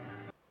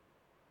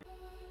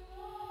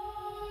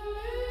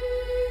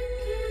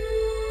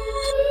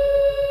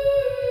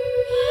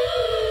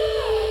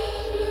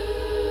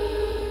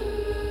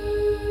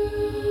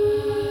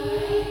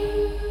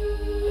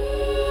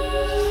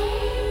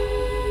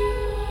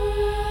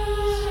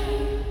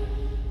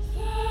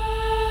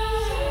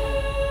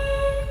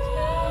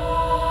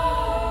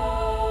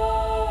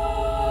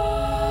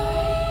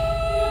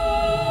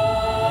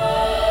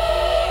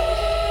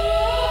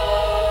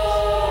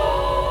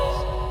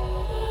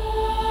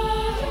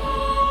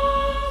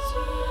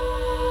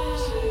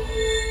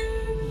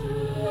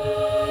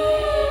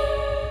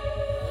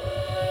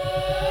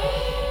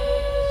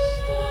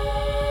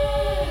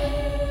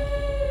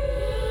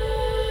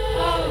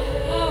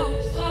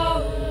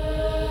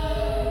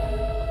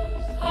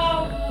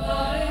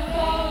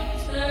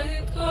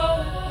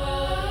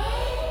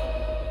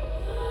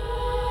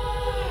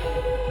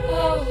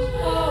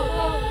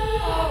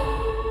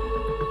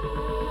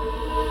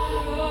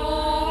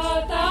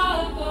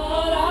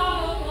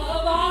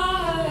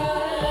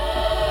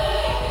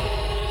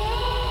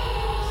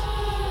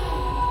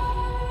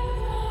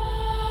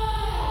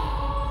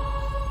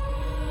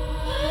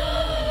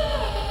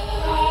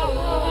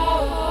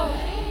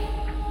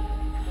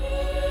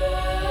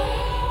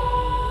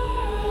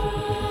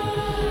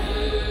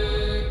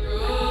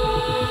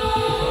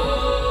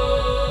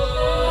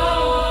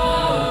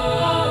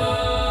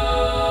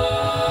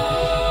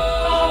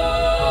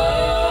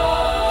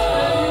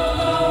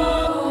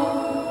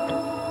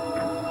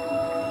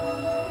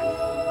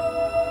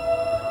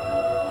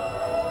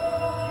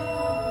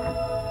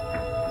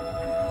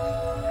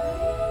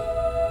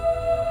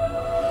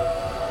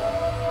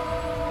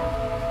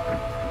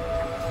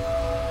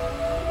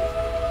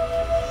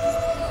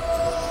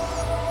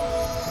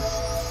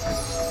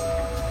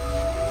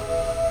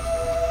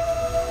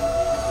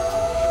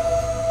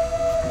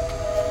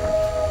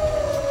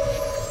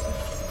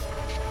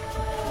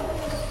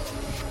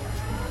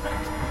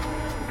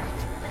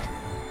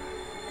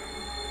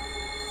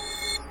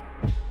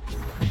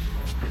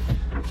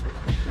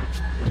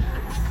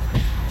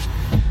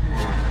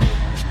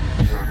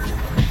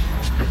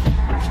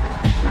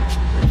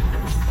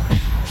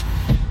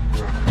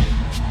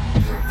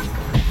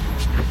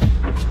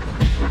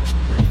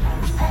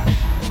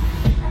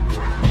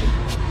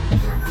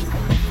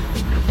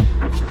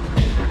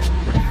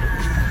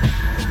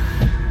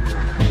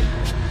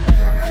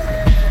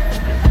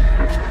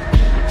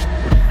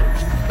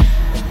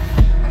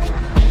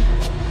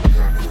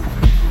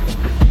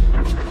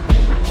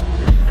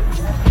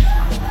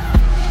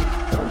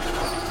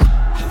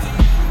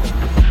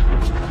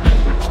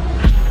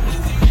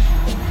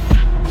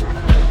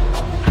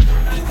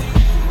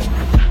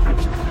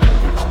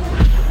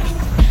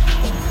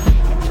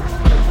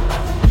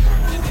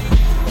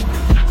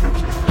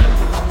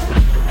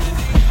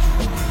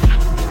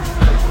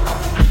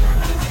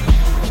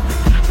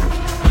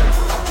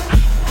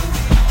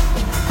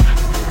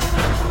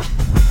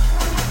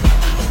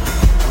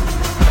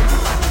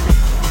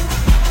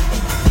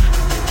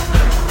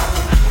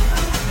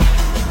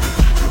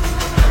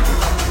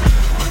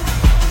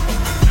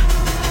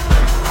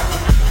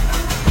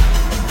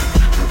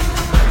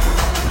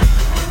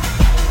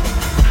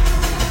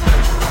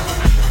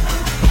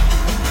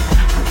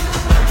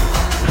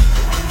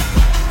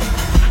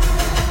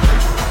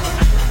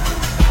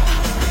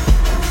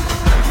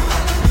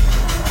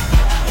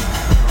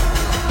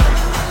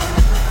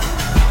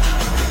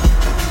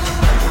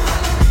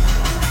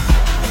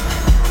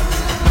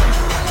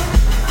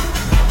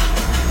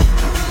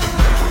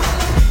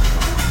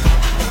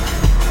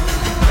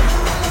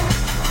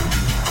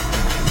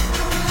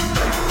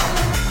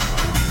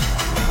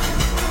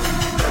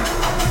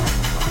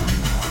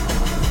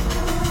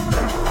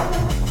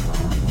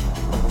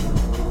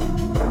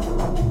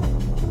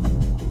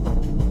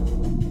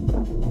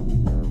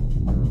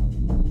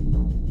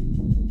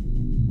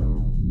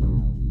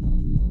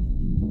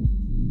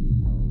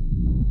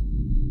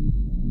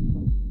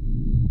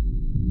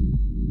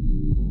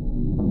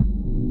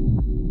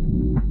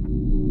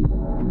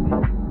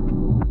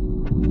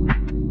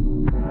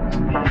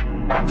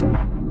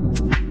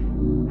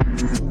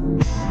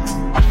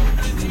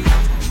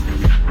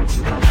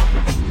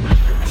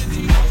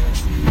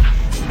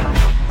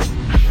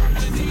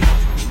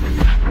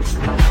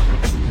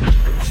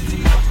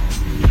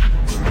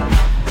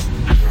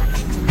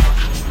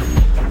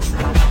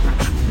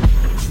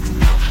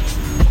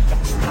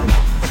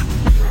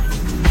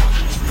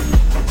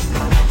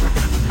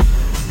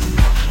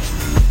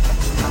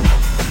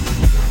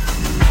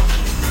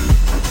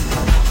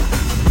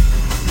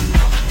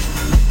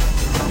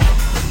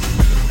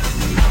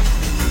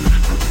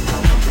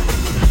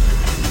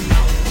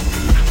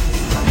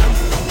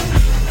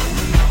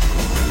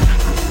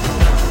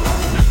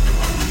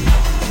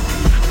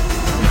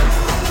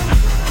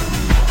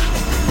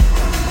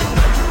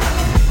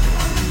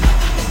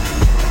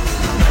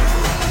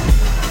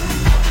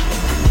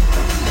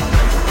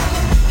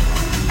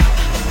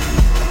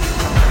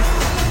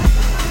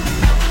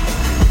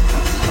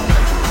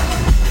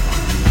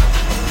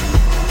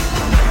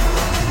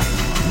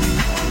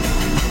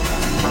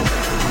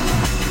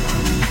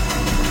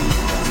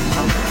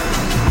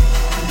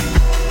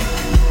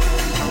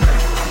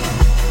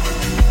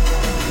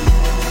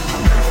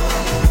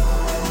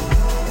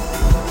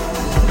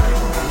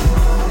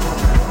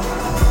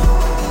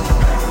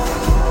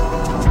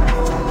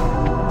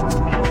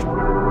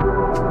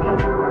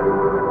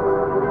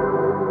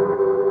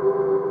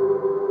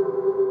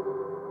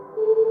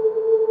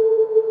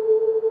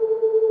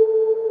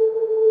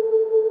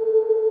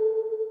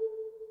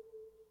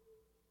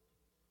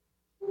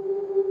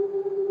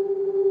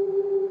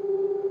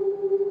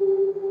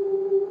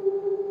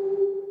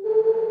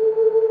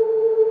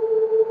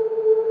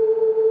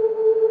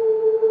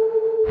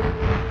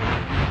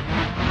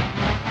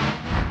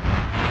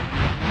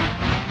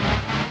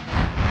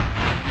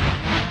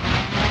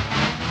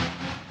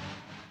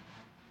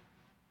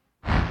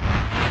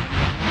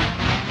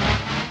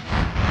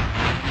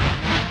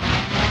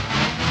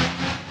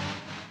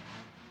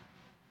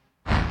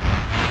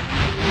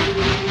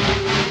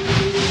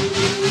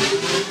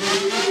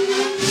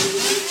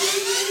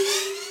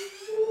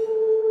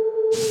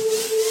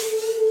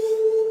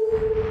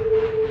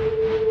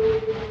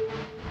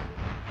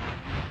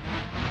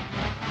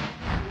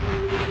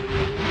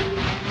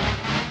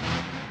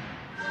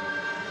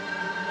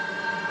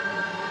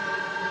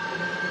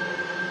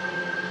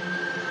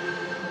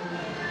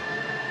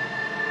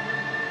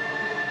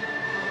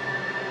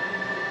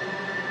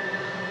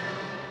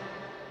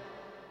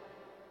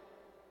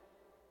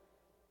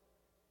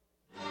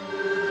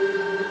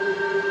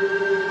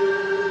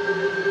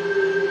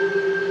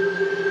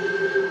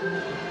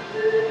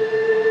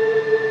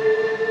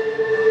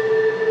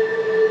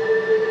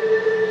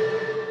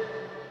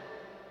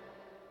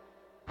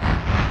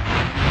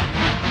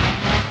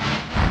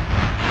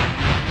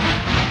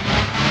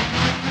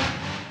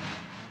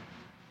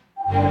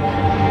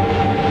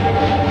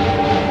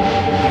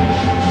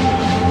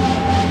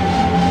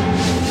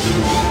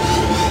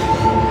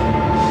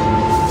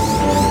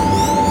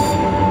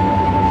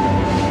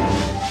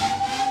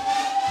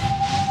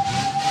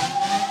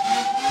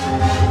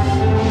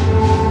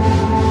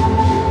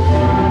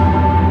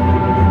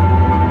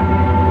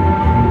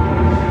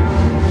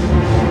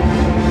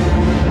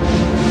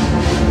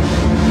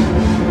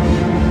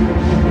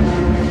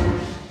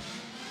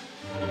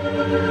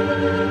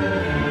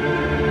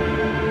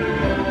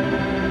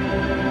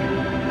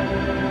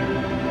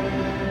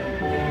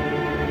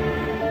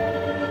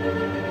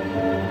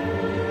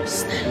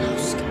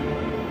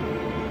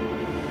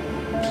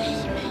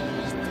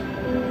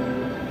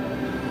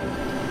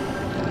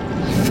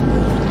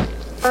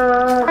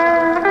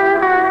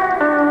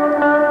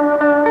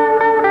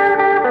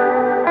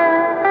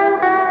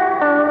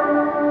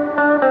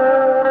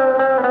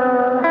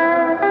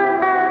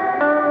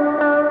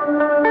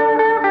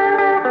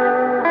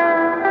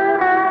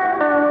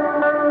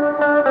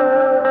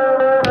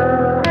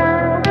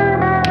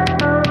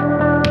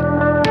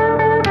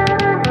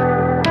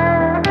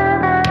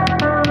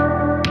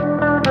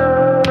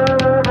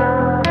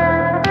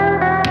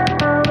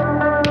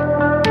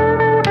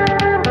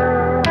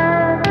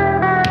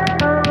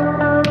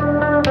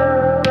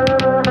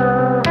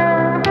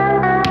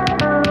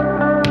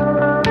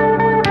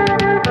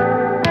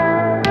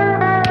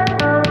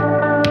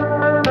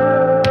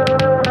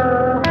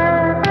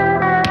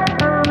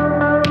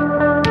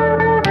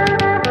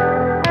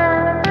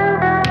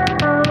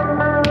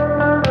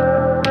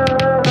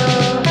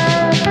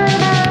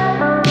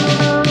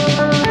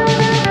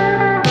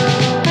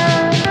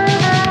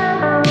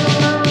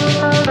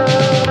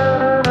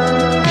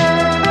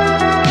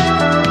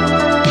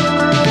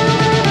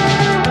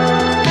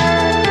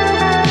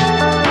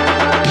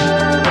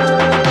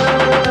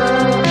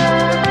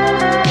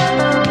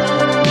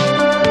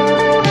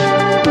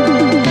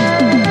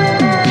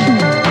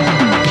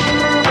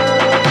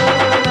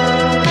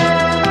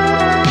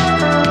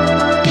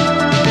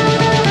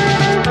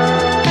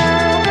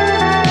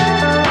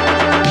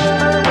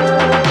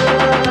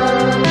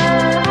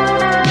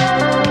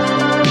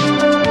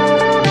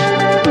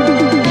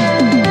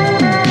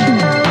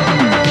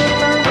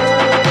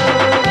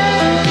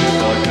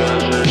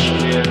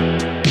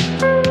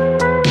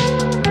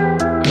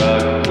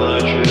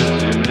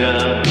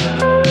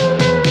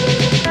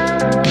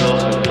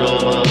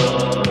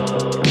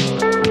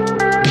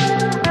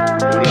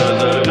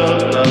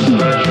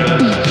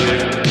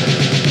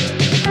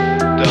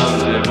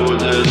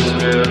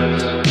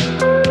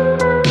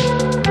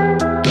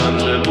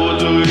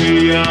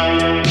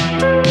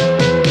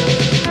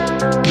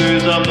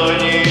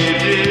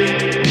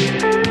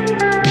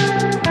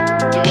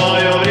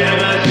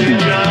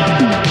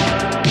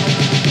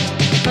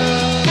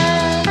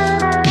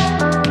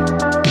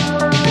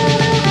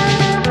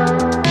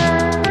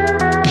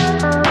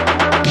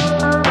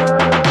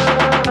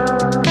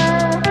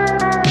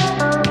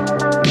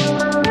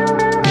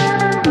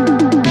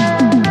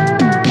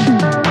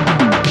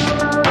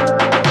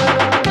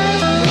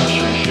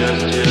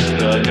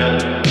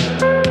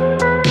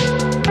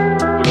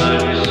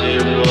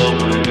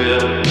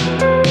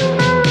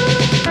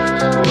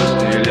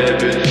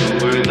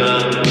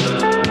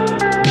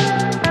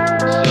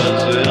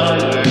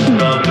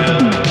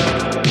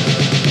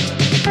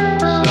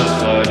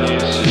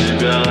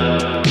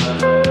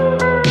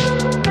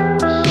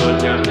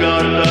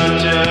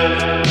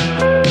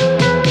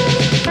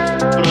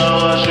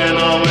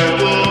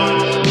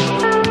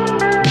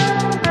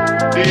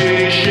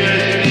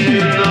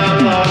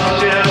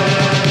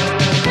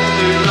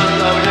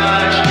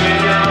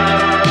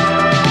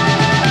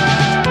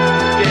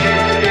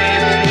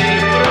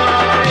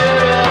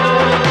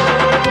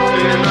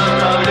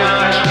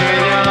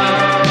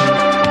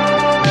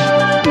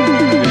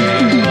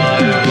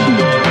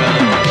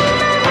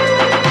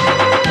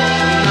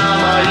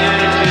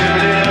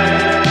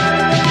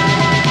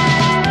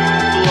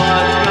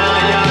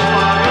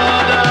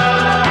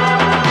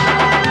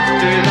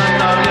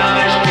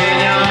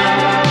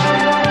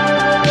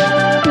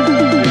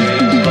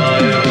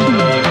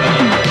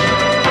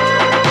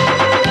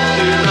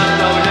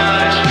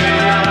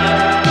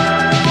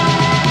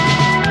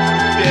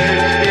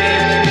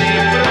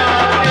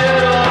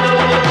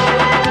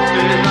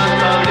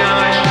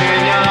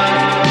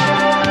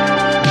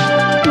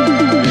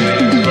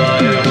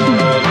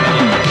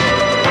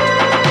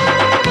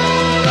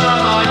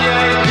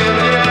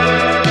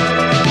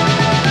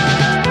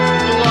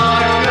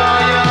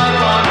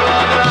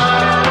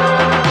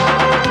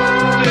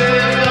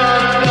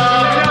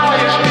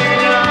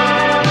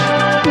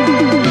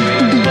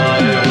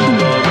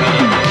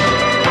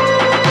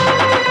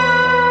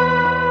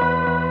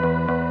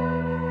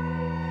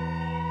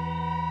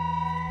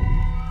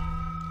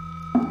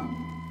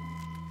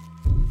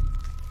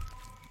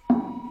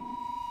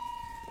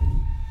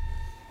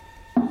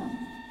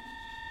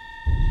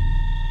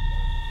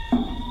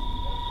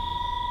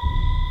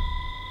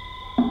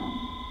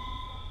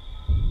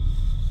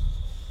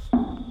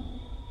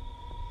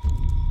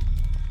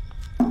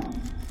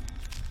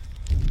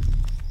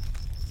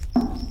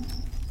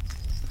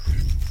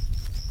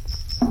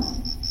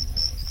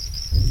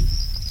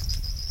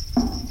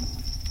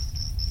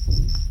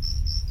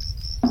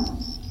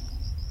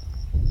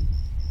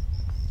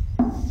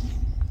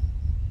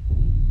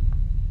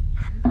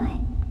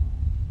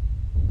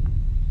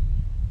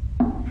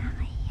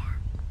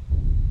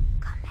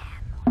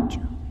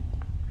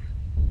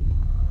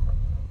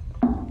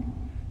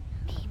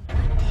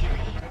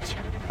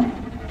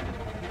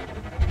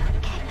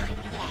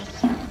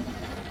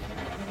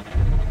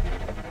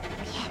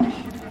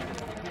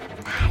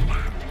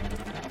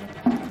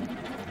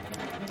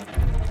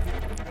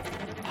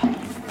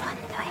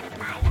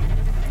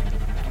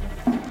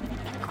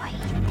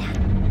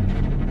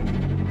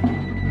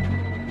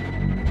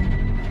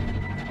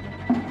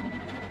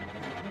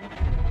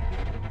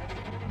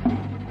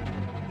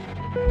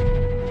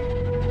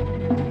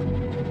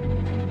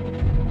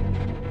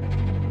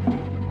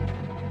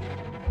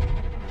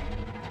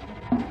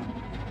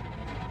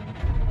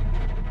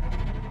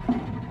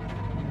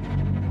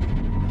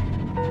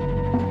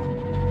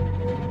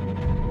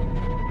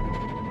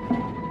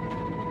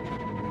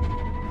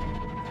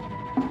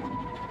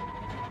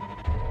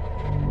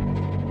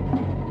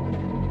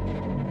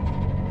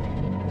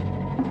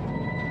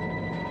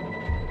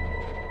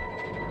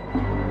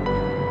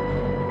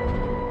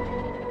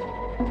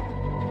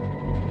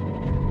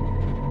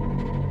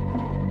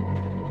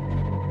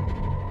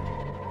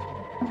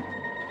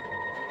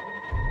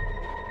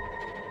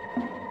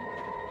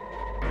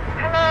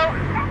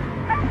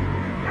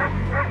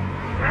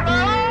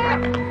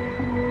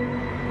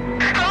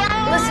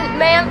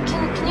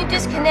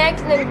 disconnect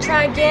and then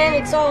try again,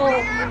 it's all...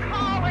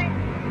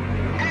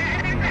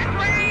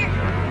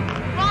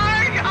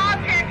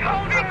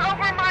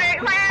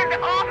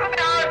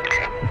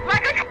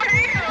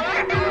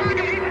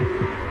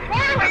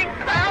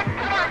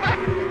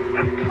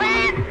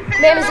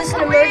 Ma'am, is this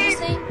an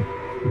emergency?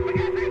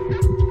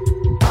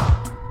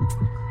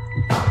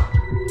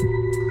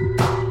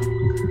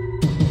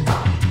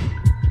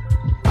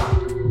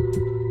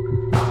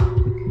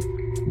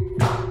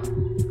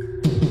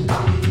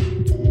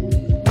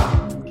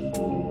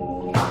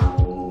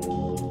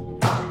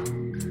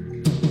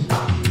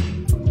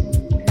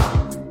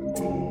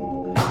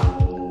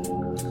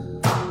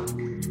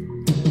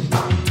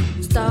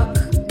 Stuck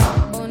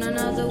on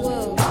another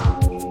world,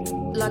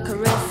 like a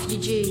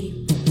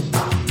refugee.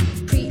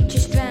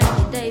 Preachers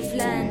stranded, they've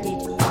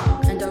landed,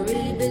 and I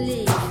really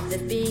believe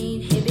they've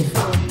been here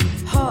before.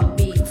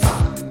 Heartbeats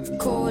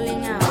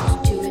calling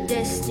out to a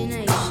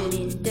destination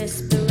in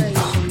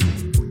desperation.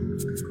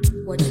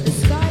 Watch the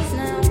skies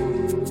now.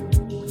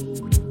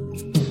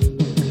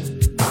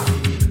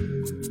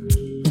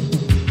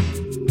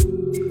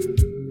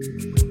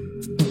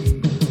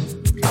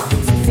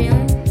 It's a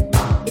film,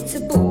 it's a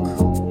book,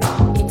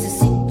 it's a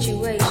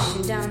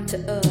situation down to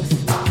earth.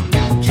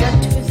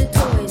 Trapped with the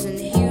toys and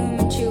the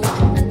human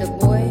children and the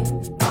boy.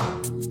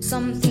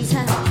 Something's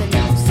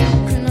happening,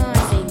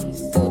 synchronizing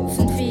thoughts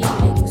and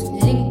feelings,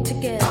 linked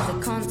together,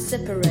 can't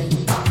separate.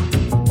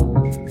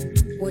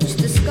 Watch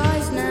the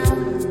skies now.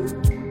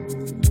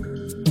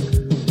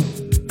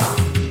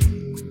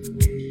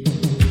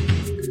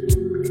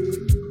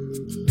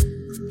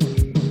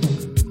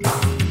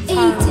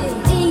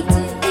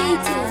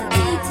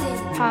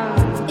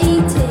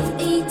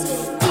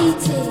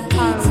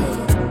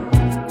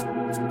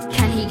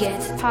 Can he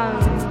get home?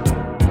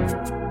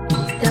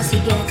 Does he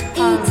get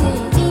home?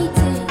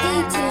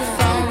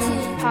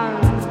 Home.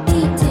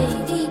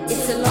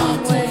 It's a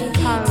long way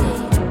home.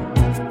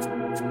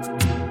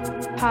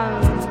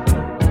 Home.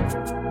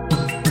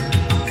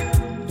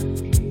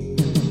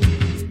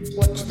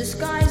 Watch the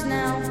skies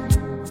now.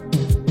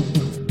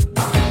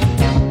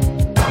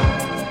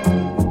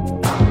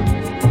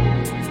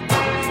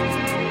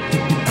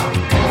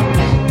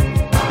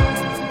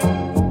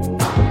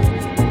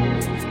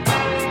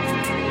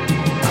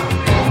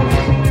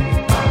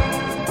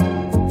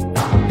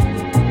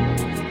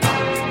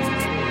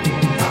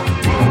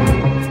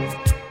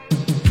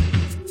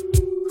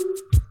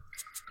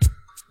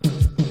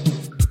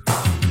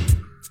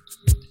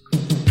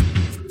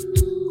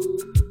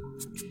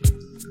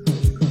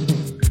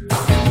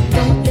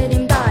 Don't let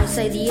him die,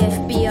 say the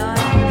FBI.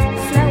 A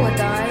flower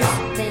dies,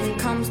 then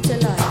comes to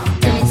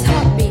life. Then its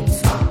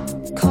heartbeats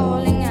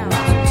calling out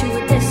to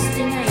a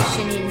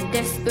destination in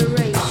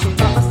desperation.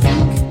 But I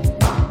think,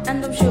 and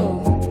I'm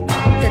sure,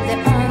 that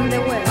they're on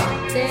their way.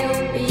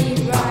 They'll be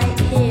right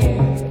here.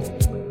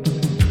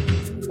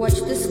 Watch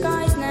the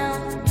skies now.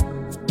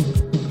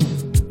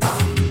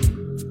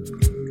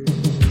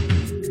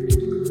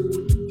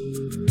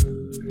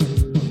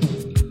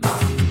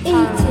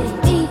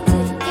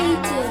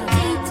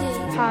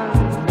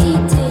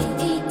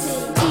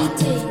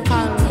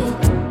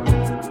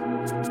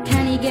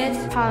 Can he get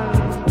home?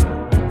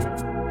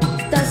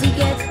 Does he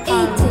get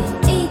home?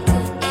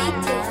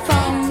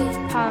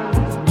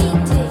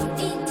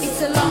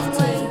 It's a long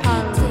way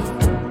home.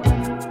 Can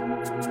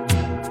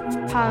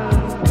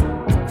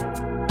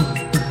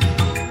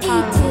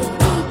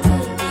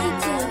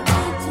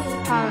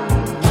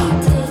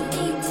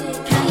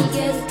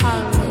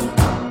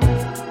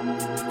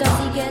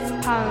he get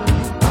home?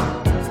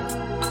 Does he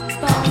get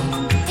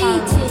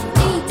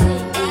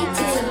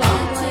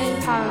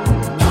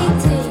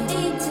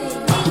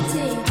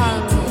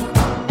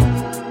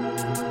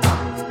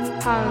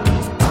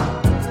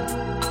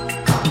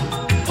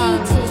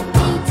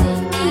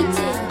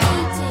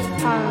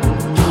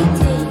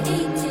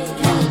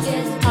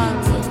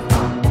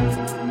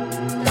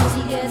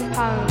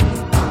home?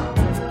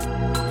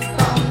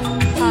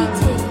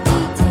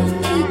 It's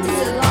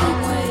a long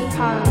way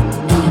home.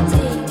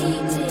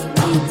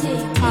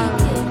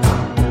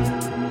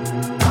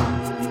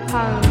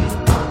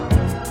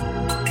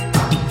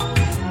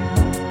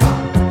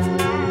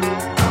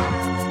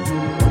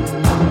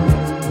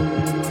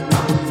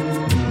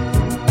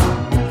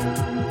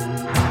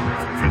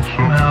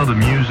 Somehow the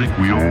music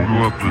we all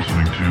grew up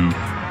listening to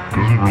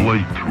doesn't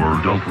relate to our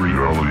adult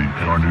reality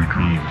and our new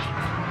dreams.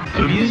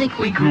 The music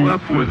we grew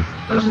up with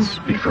doesn't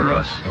speak for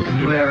us in the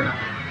new era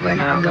we're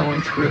now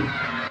going through.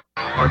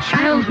 Our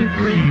childhood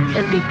dreams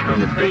have become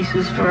the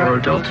basis for our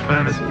adult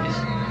fantasies.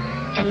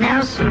 And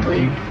now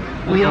simply,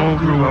 we all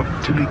grew up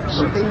to be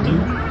something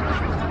new.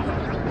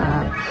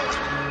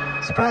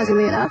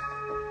 Surprisingly enough,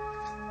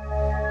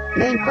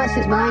 main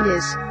question's mind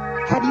is,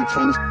 have you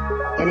changed?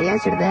 And the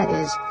answer to that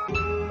is,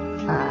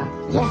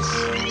 yes.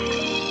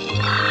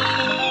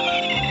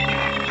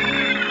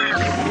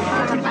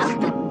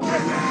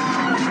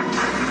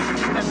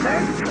 The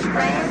first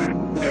brand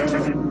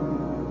new.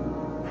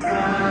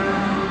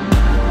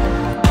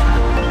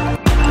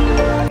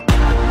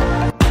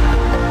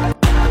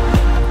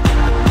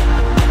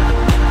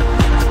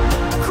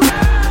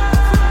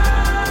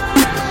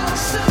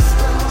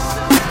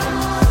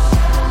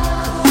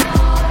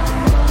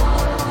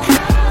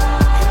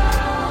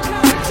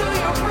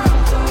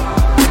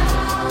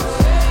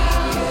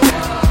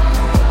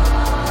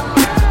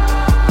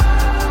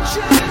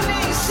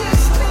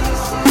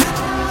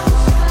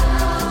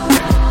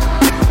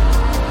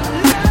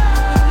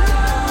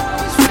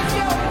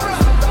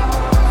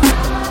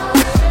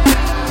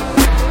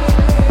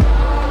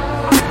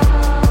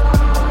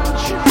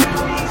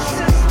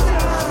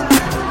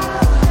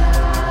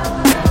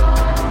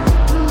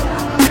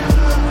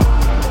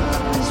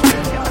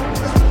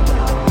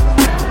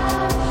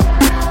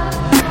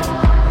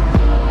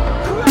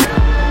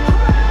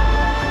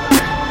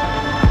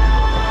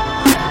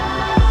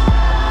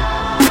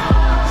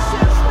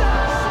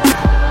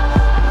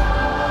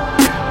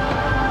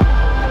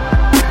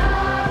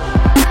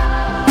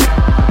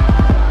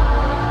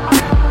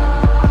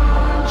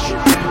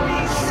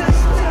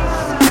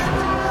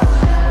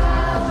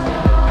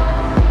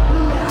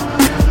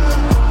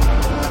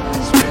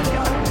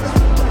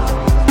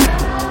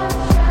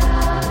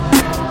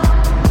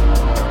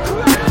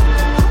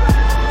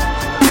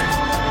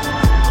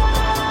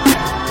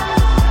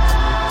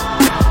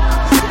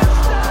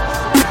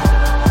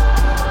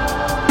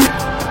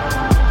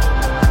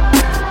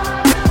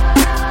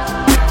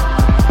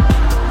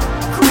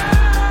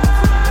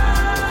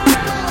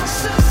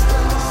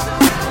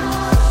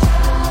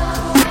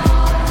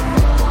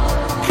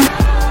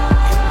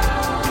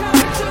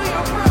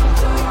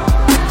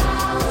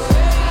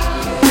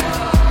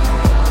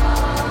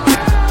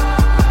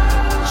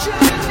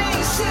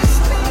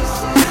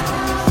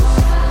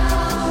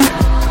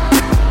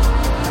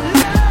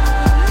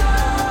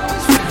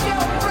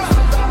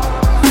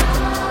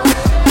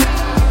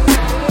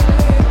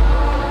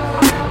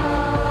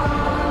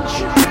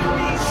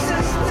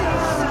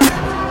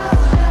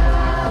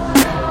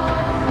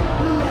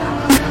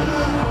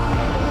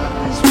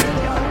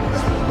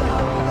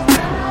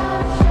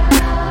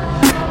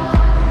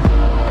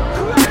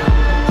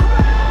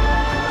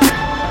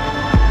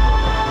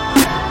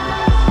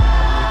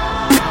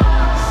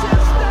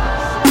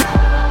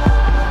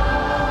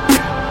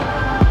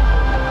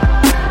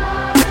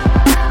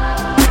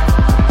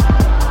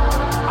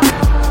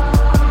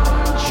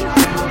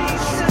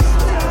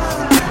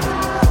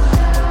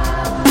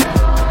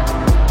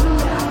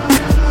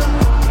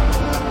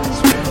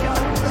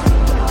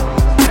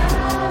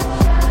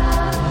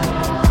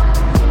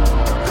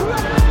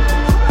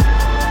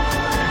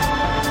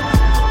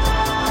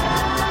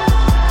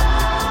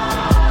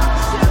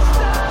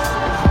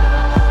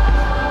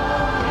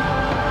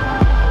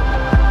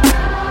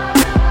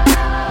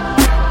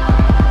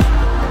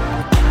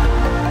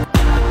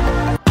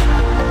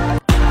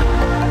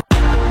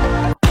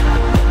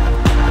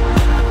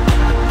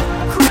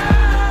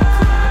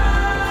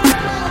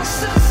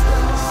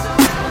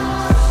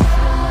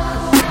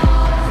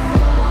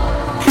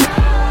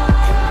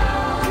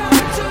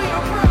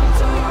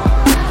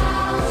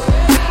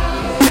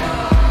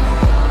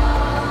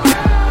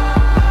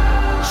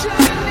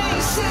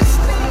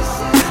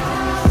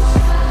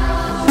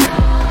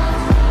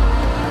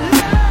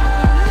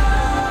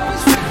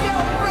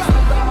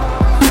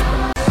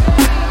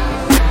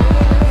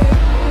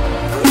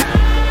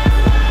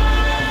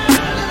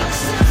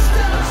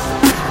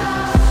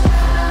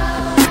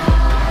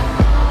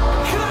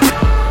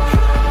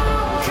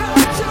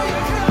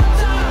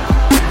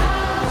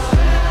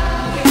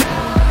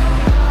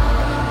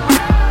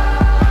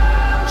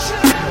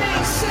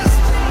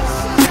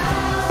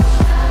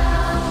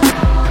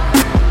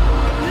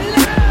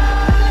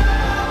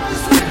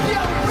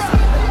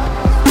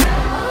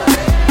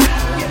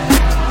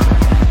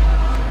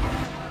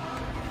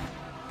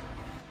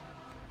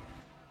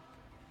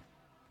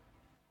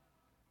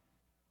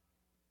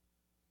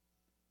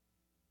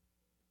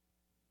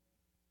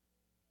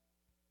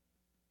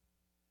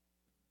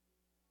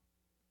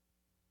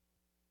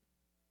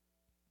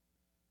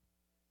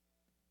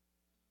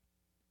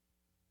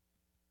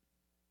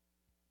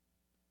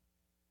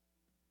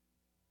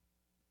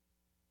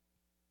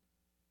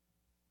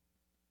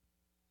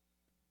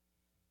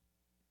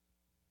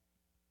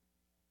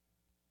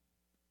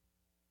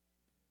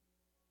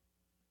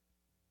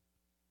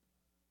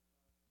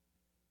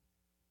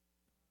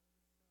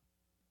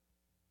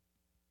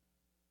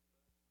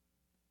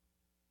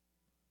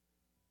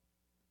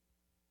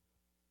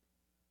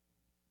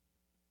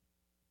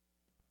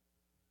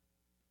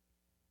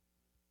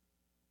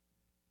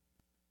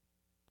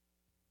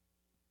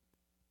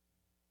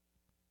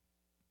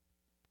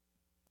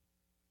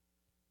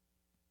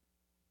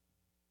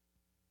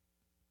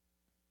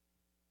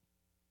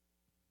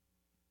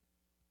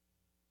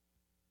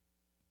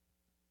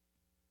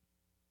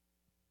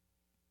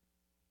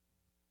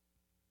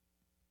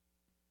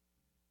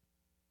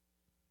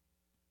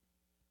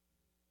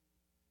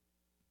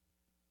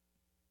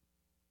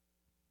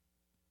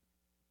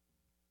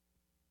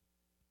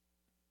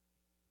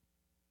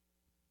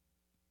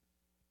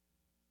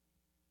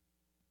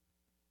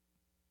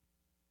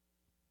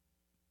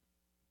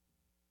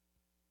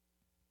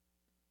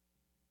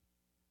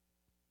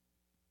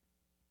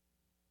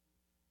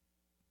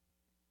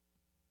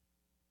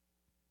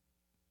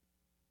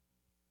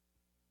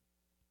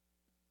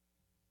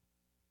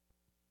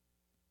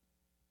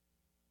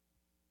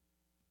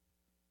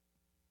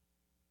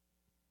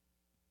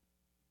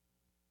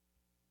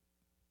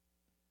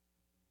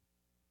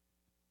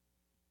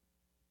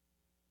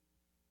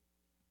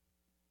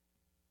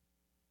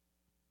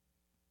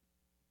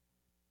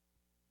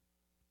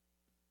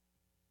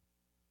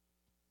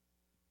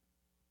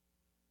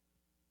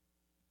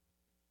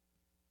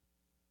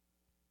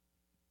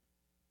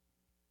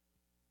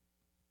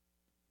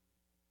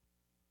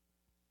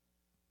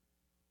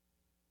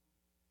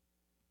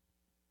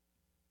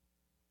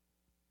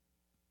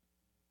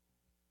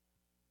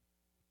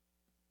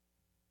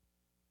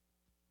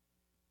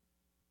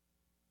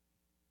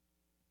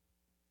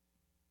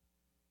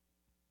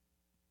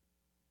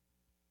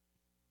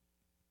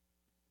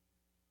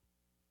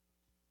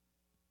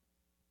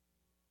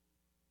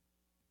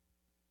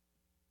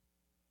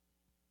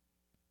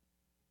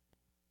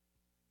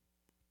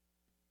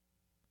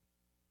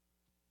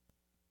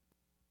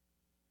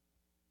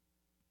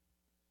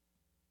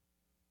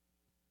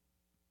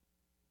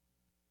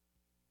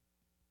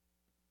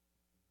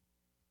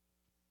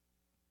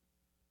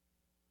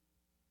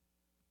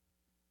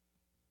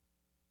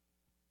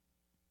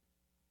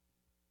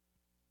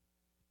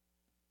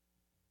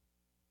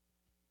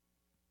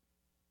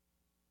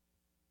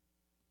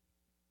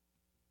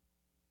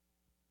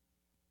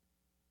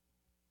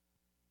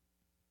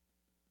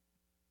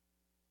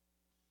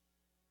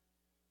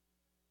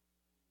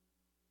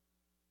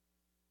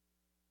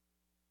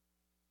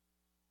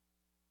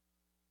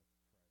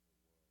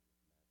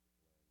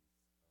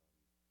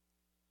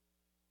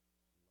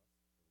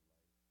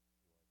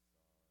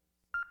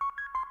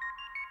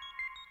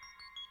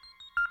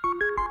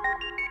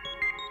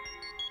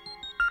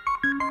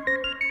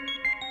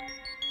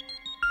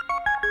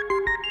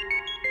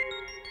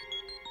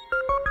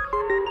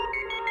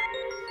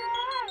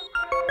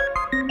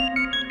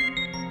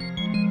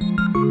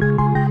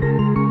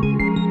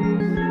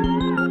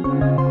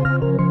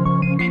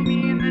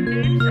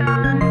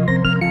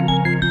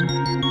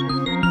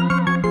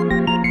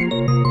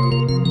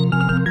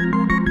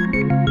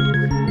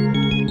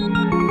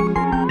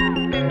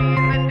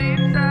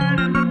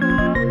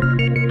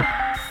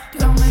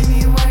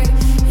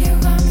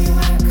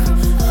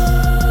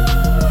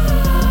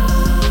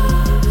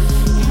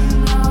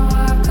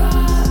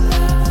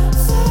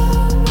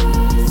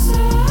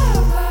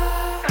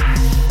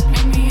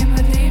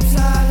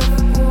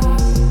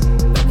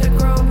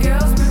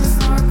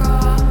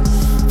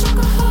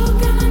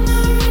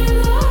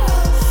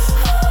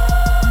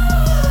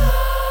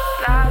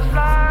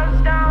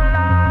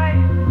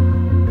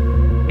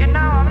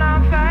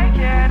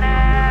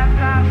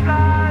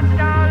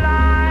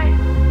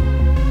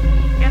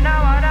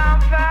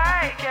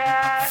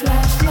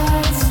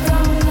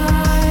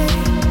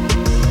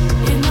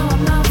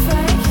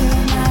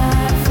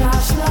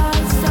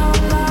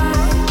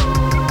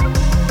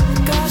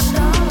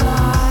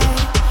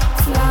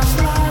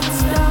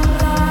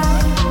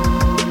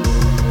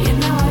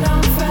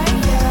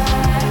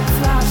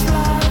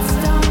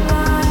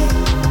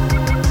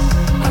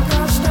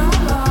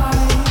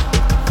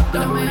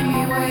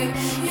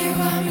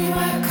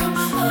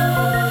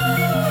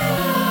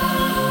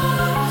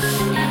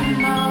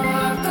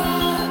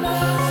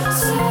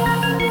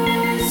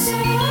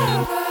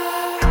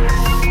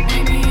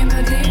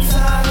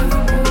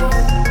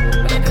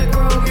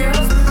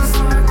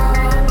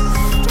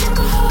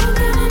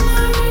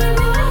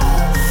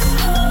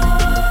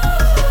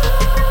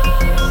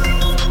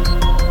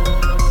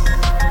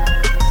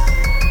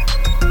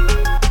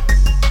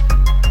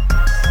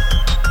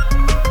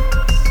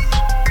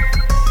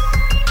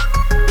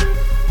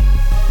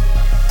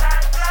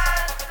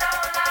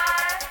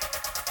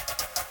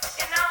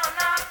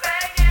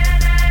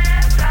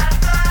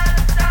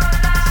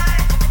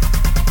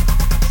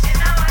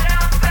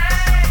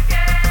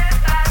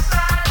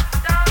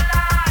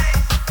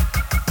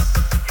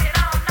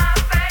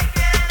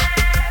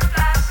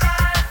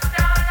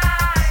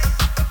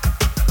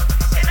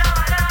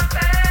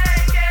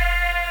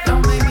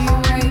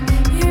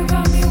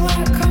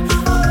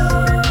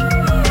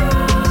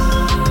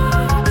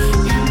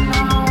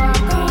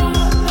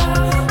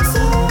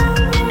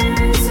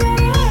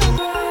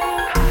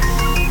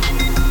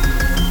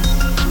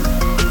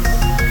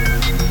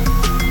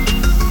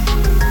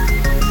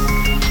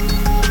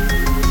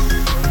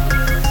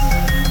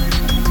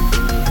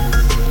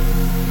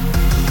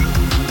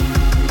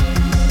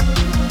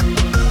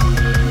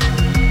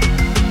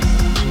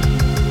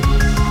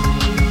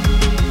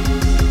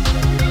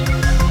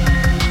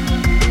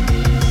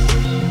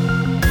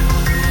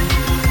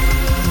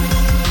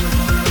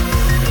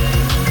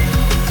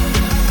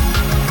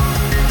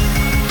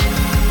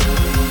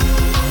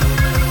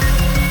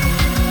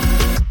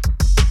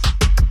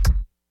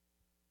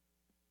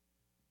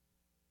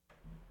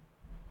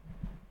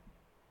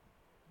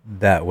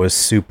 That was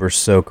Super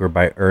Soaker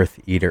by Earth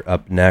Eater.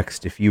 Up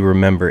next, if you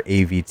remember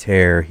A.V.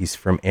 Tear, he's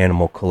from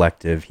Animal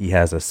Collective. He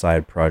has a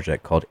side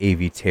project called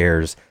A.V.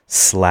 Tear's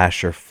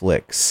Slasher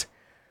Flicks.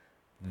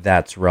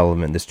 That's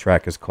relevant. This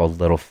track is called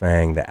Little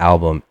Fang. The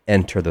album,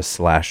 Enter the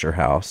Slasher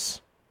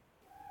House.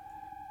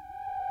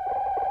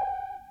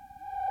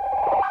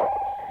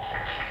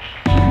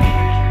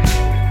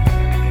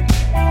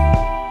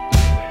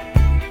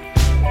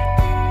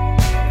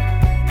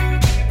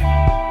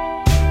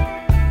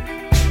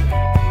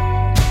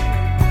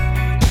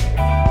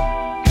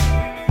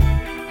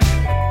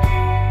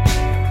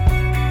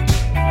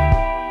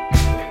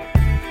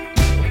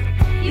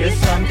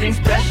 Something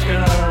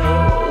special.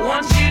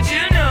 Want you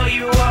to know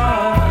you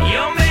are.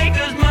 Your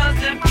makers must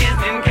have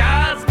kissed in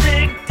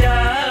cosmic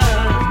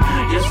dust.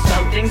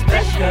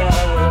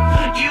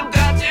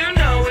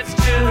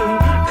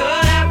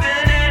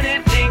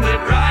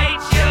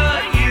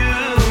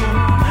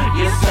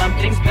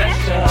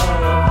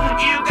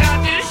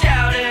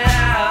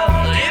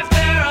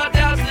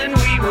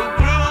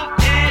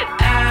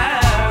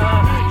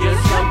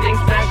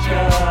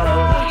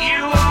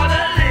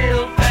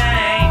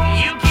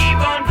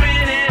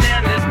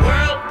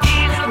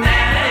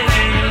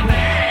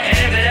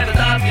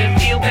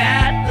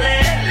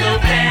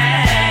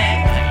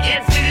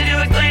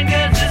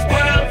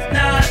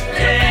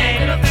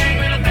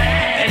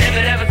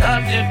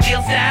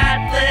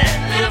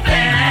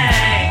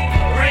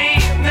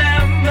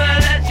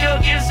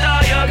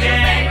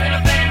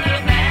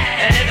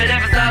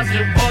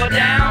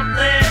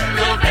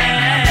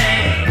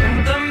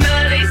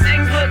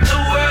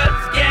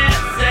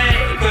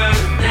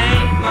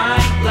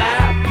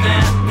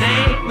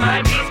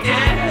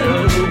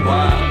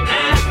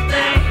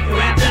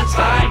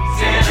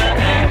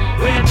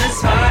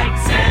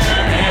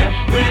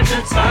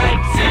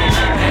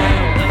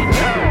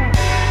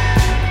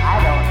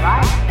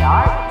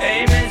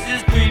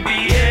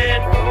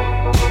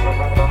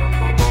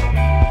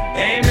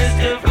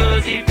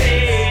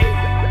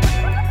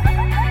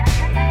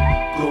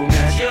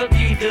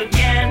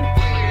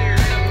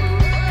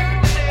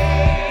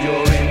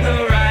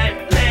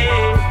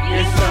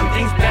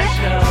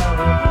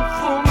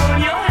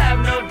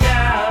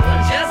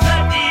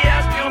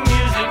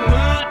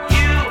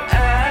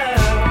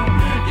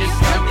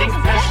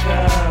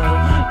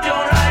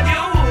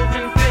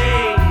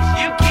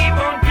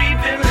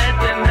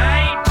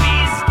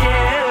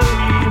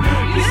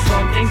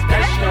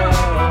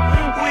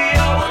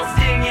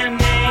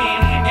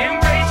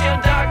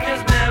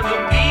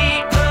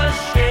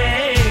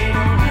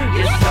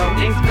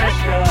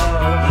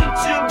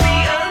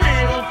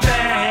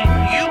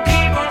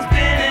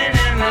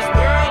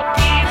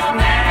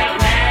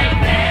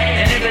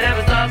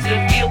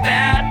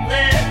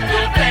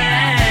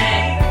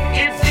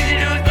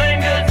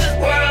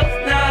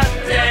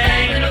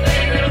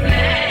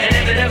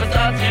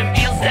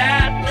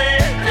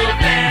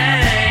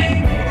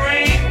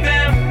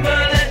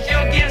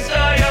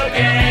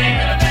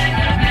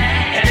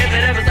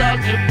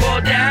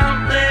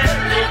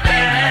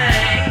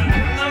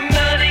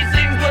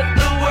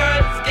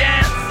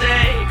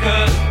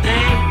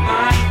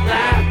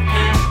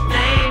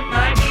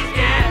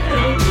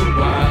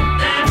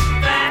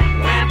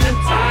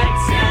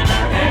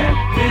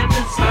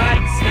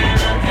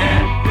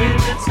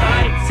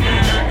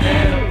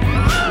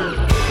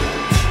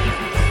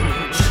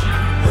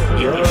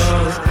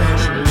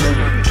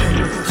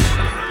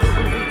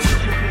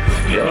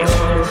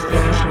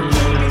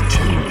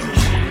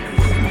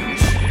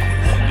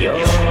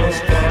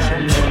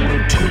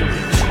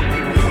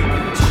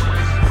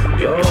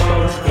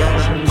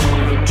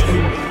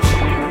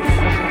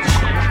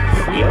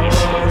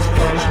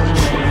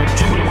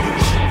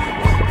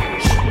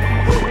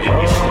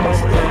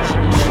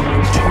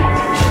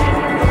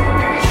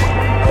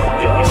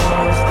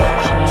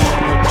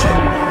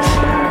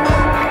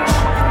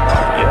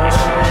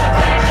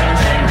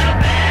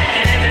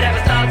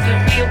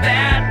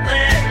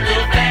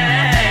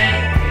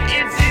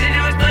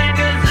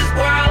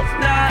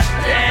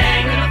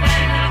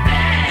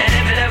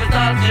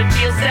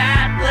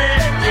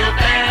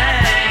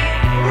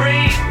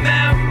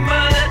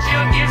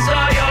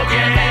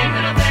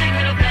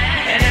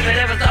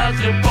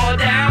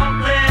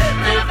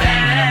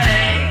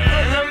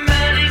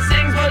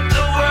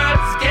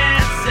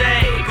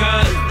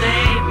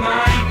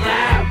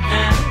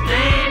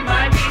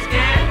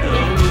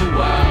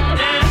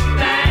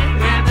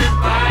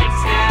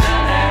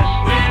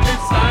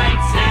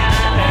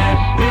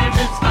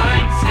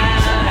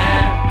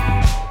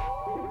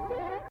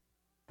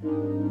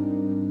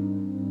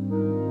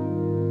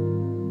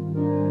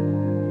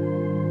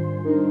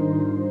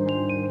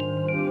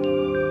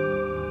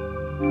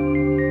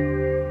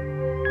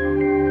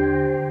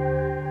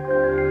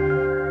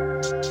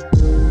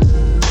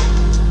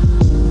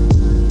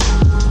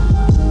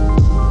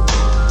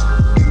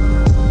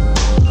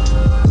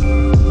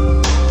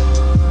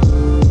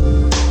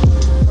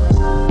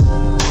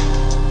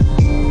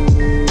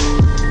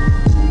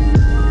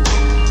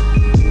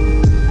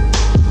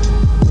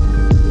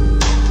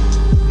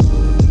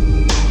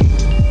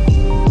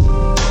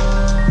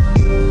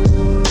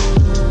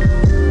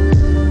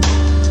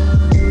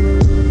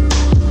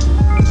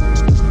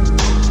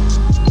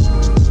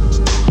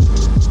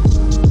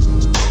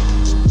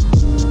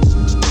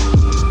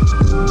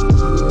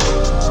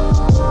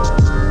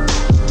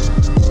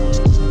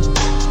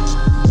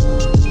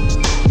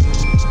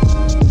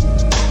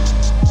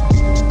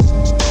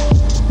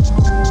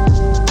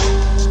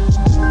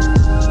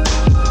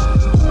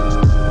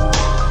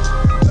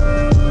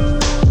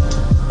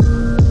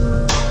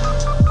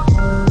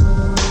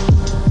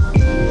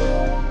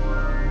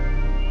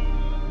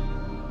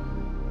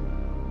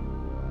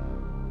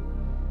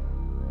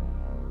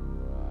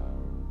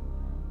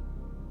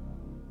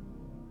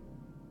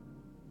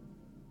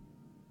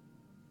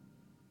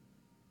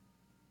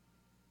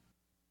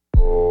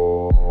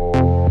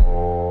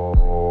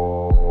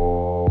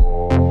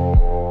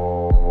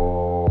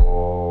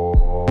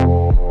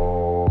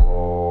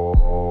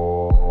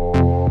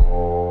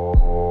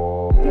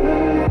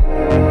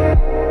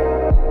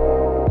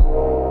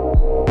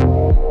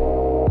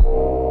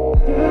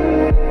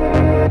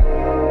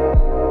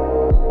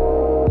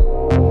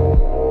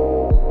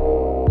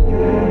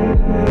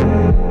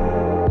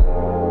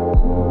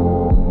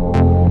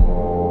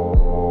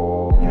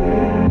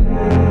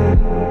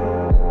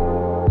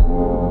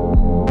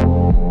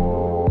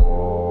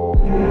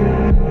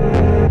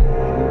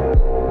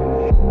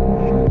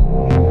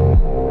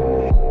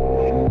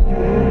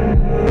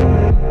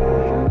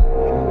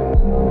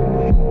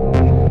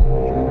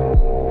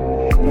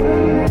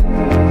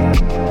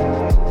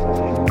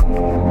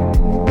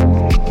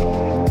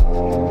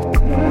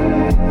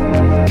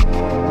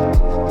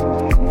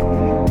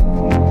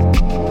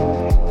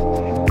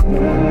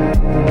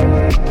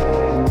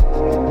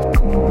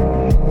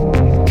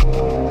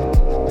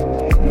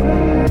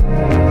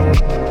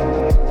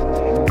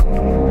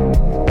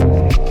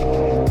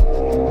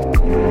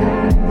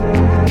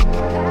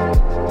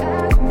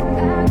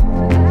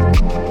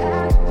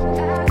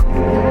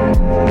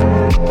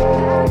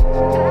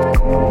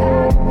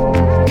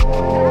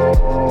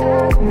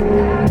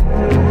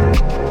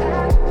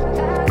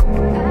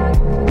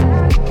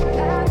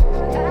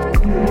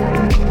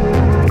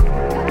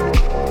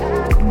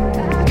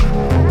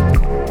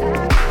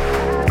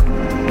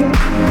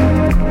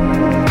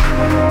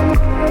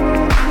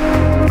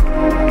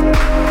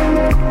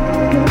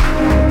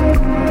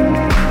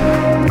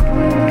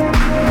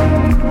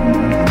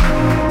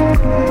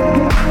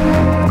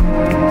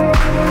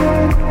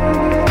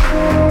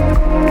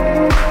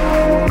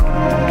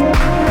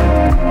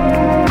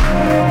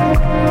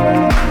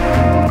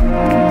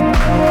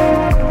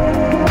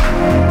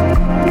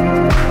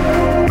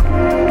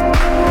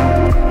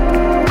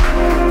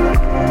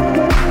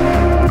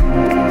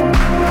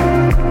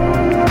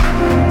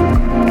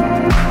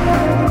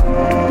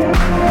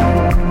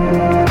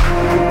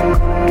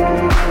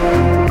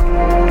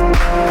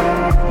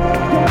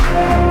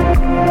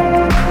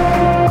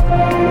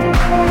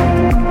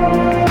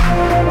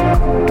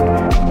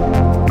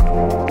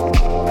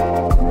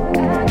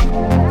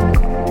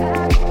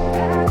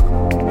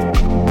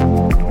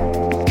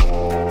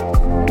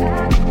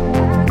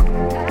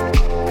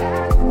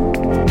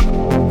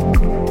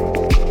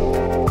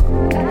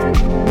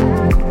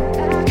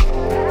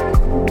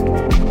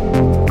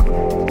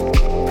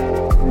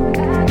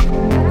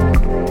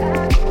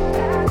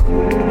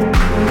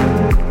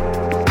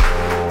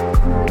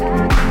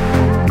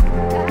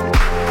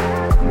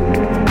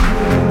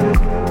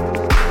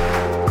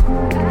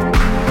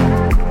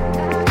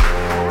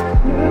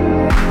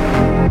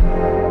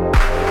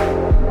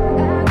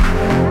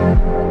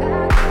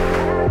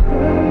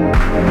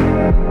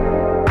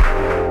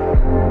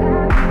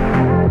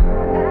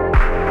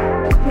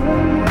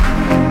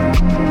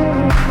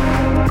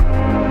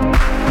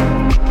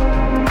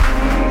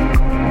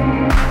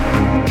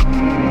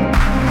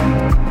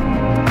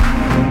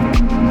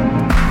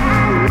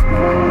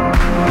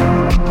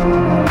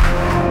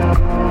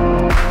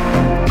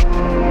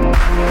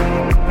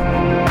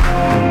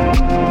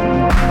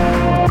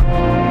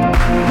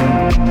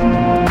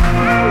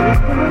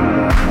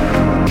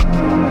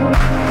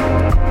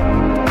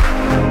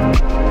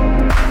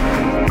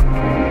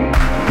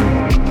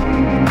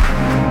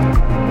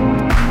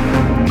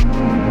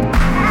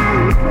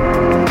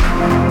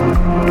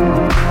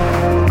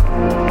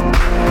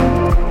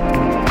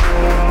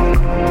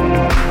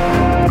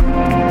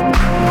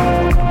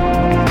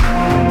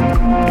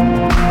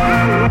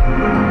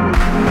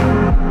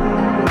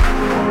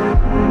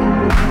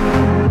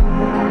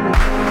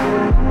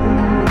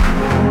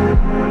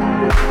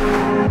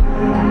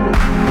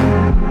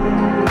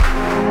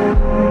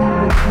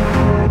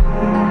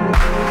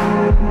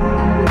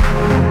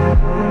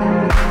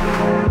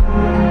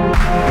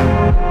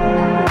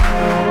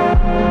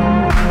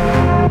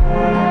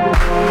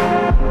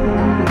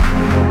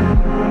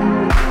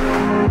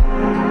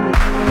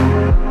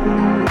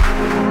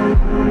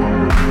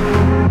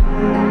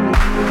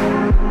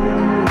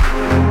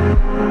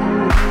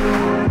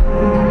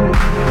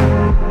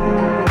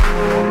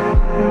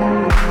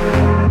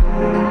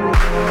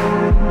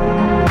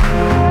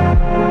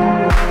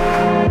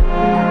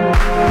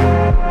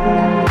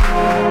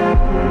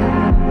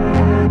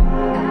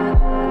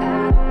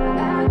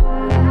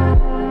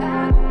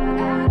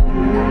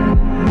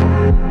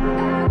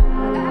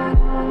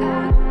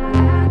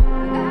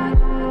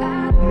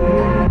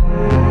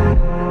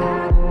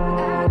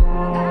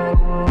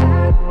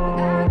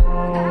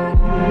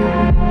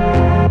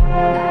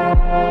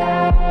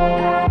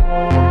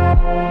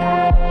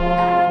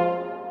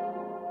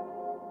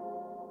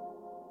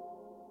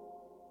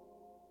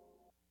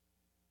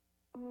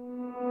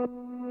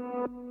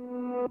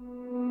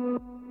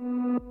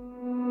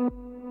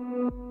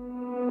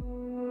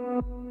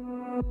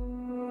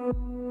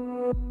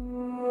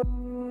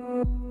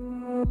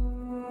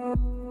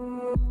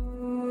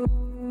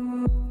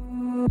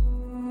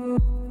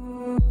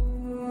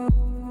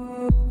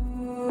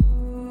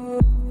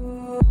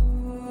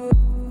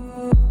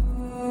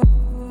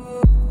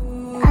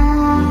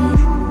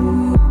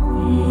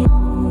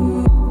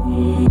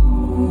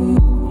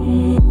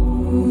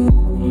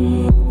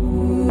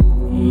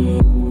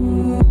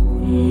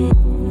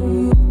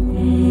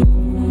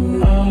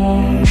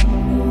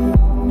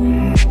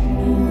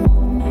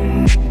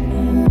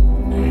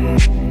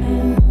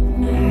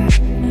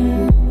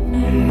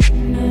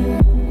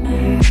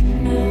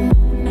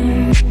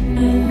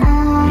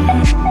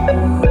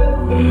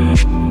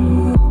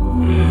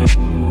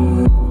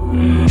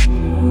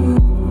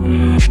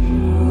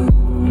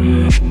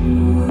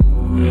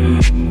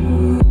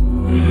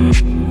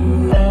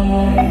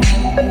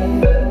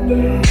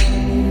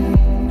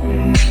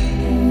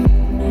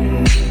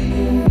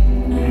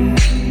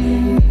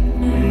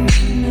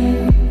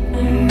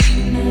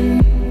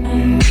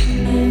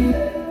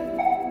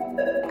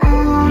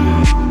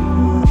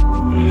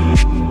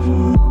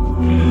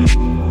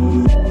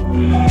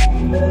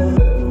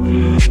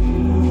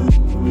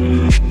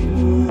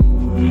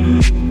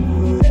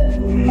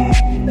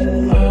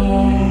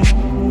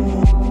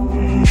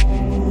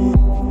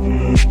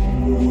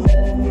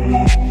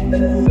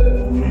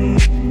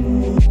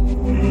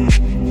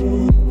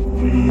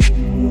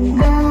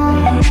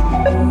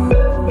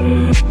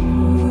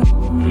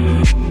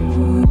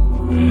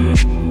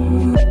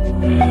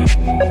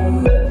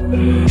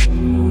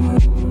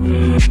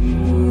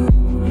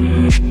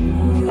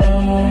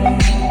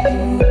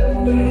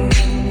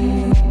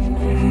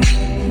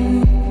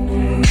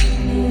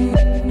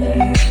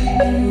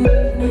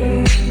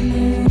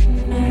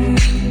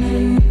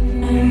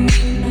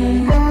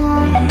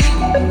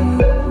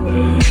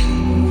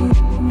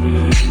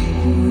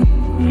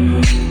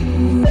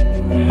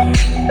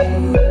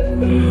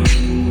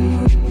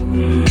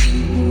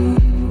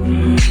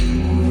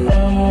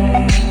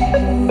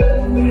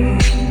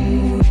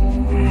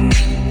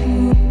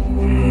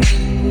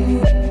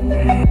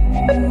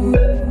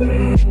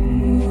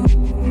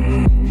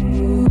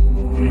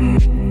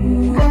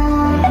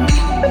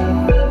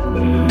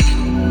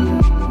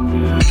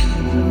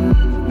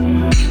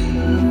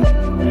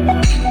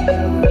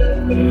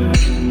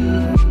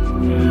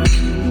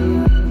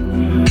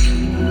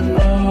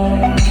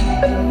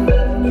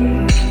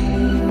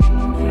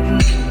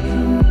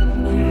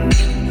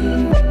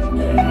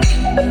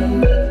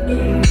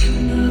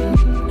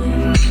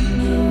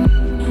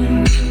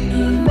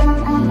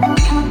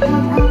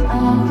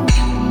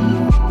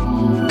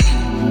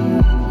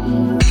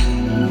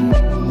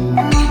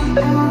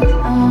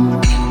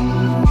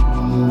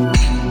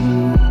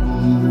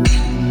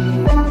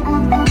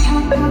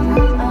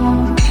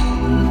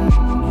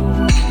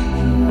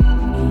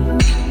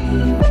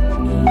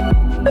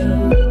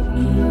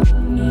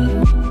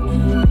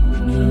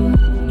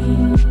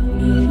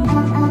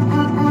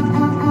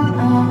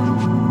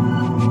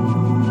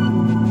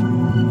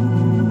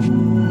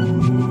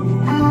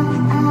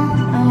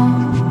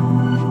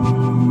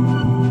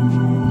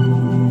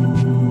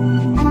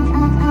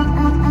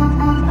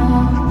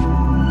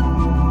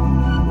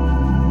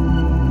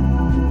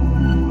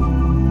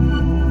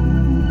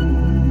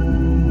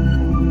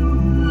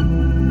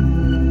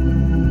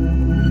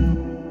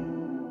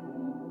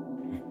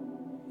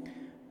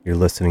 You're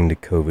listening to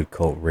COVID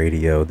Cult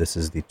Radio. This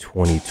is the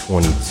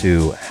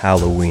 2022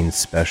 Halloween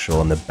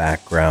special. In the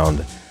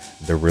background,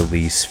 the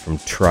release from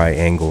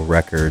Triangle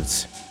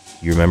Records.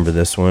 You remember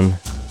this one?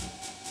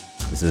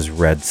 This is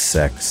Red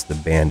Sex. The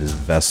band is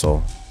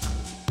Vessel.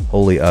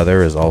 Holy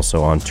Other is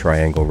also on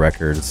Triangle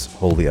Records.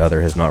 Holy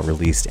Other has not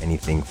released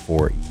anything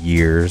for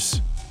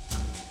years.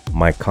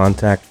 My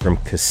contact from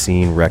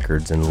Cassine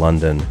Records in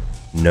London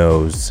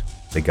knows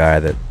the guy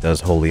that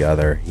does Holy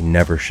Other. He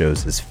never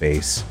shows his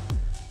face.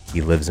 He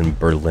lives in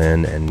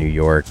Berlin and New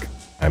York.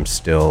 I'm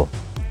still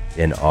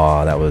in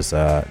awe. That was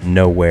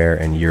Nowhere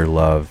and Your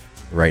Love.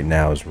 Right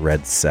now is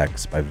Red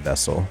Sex by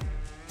Vessel.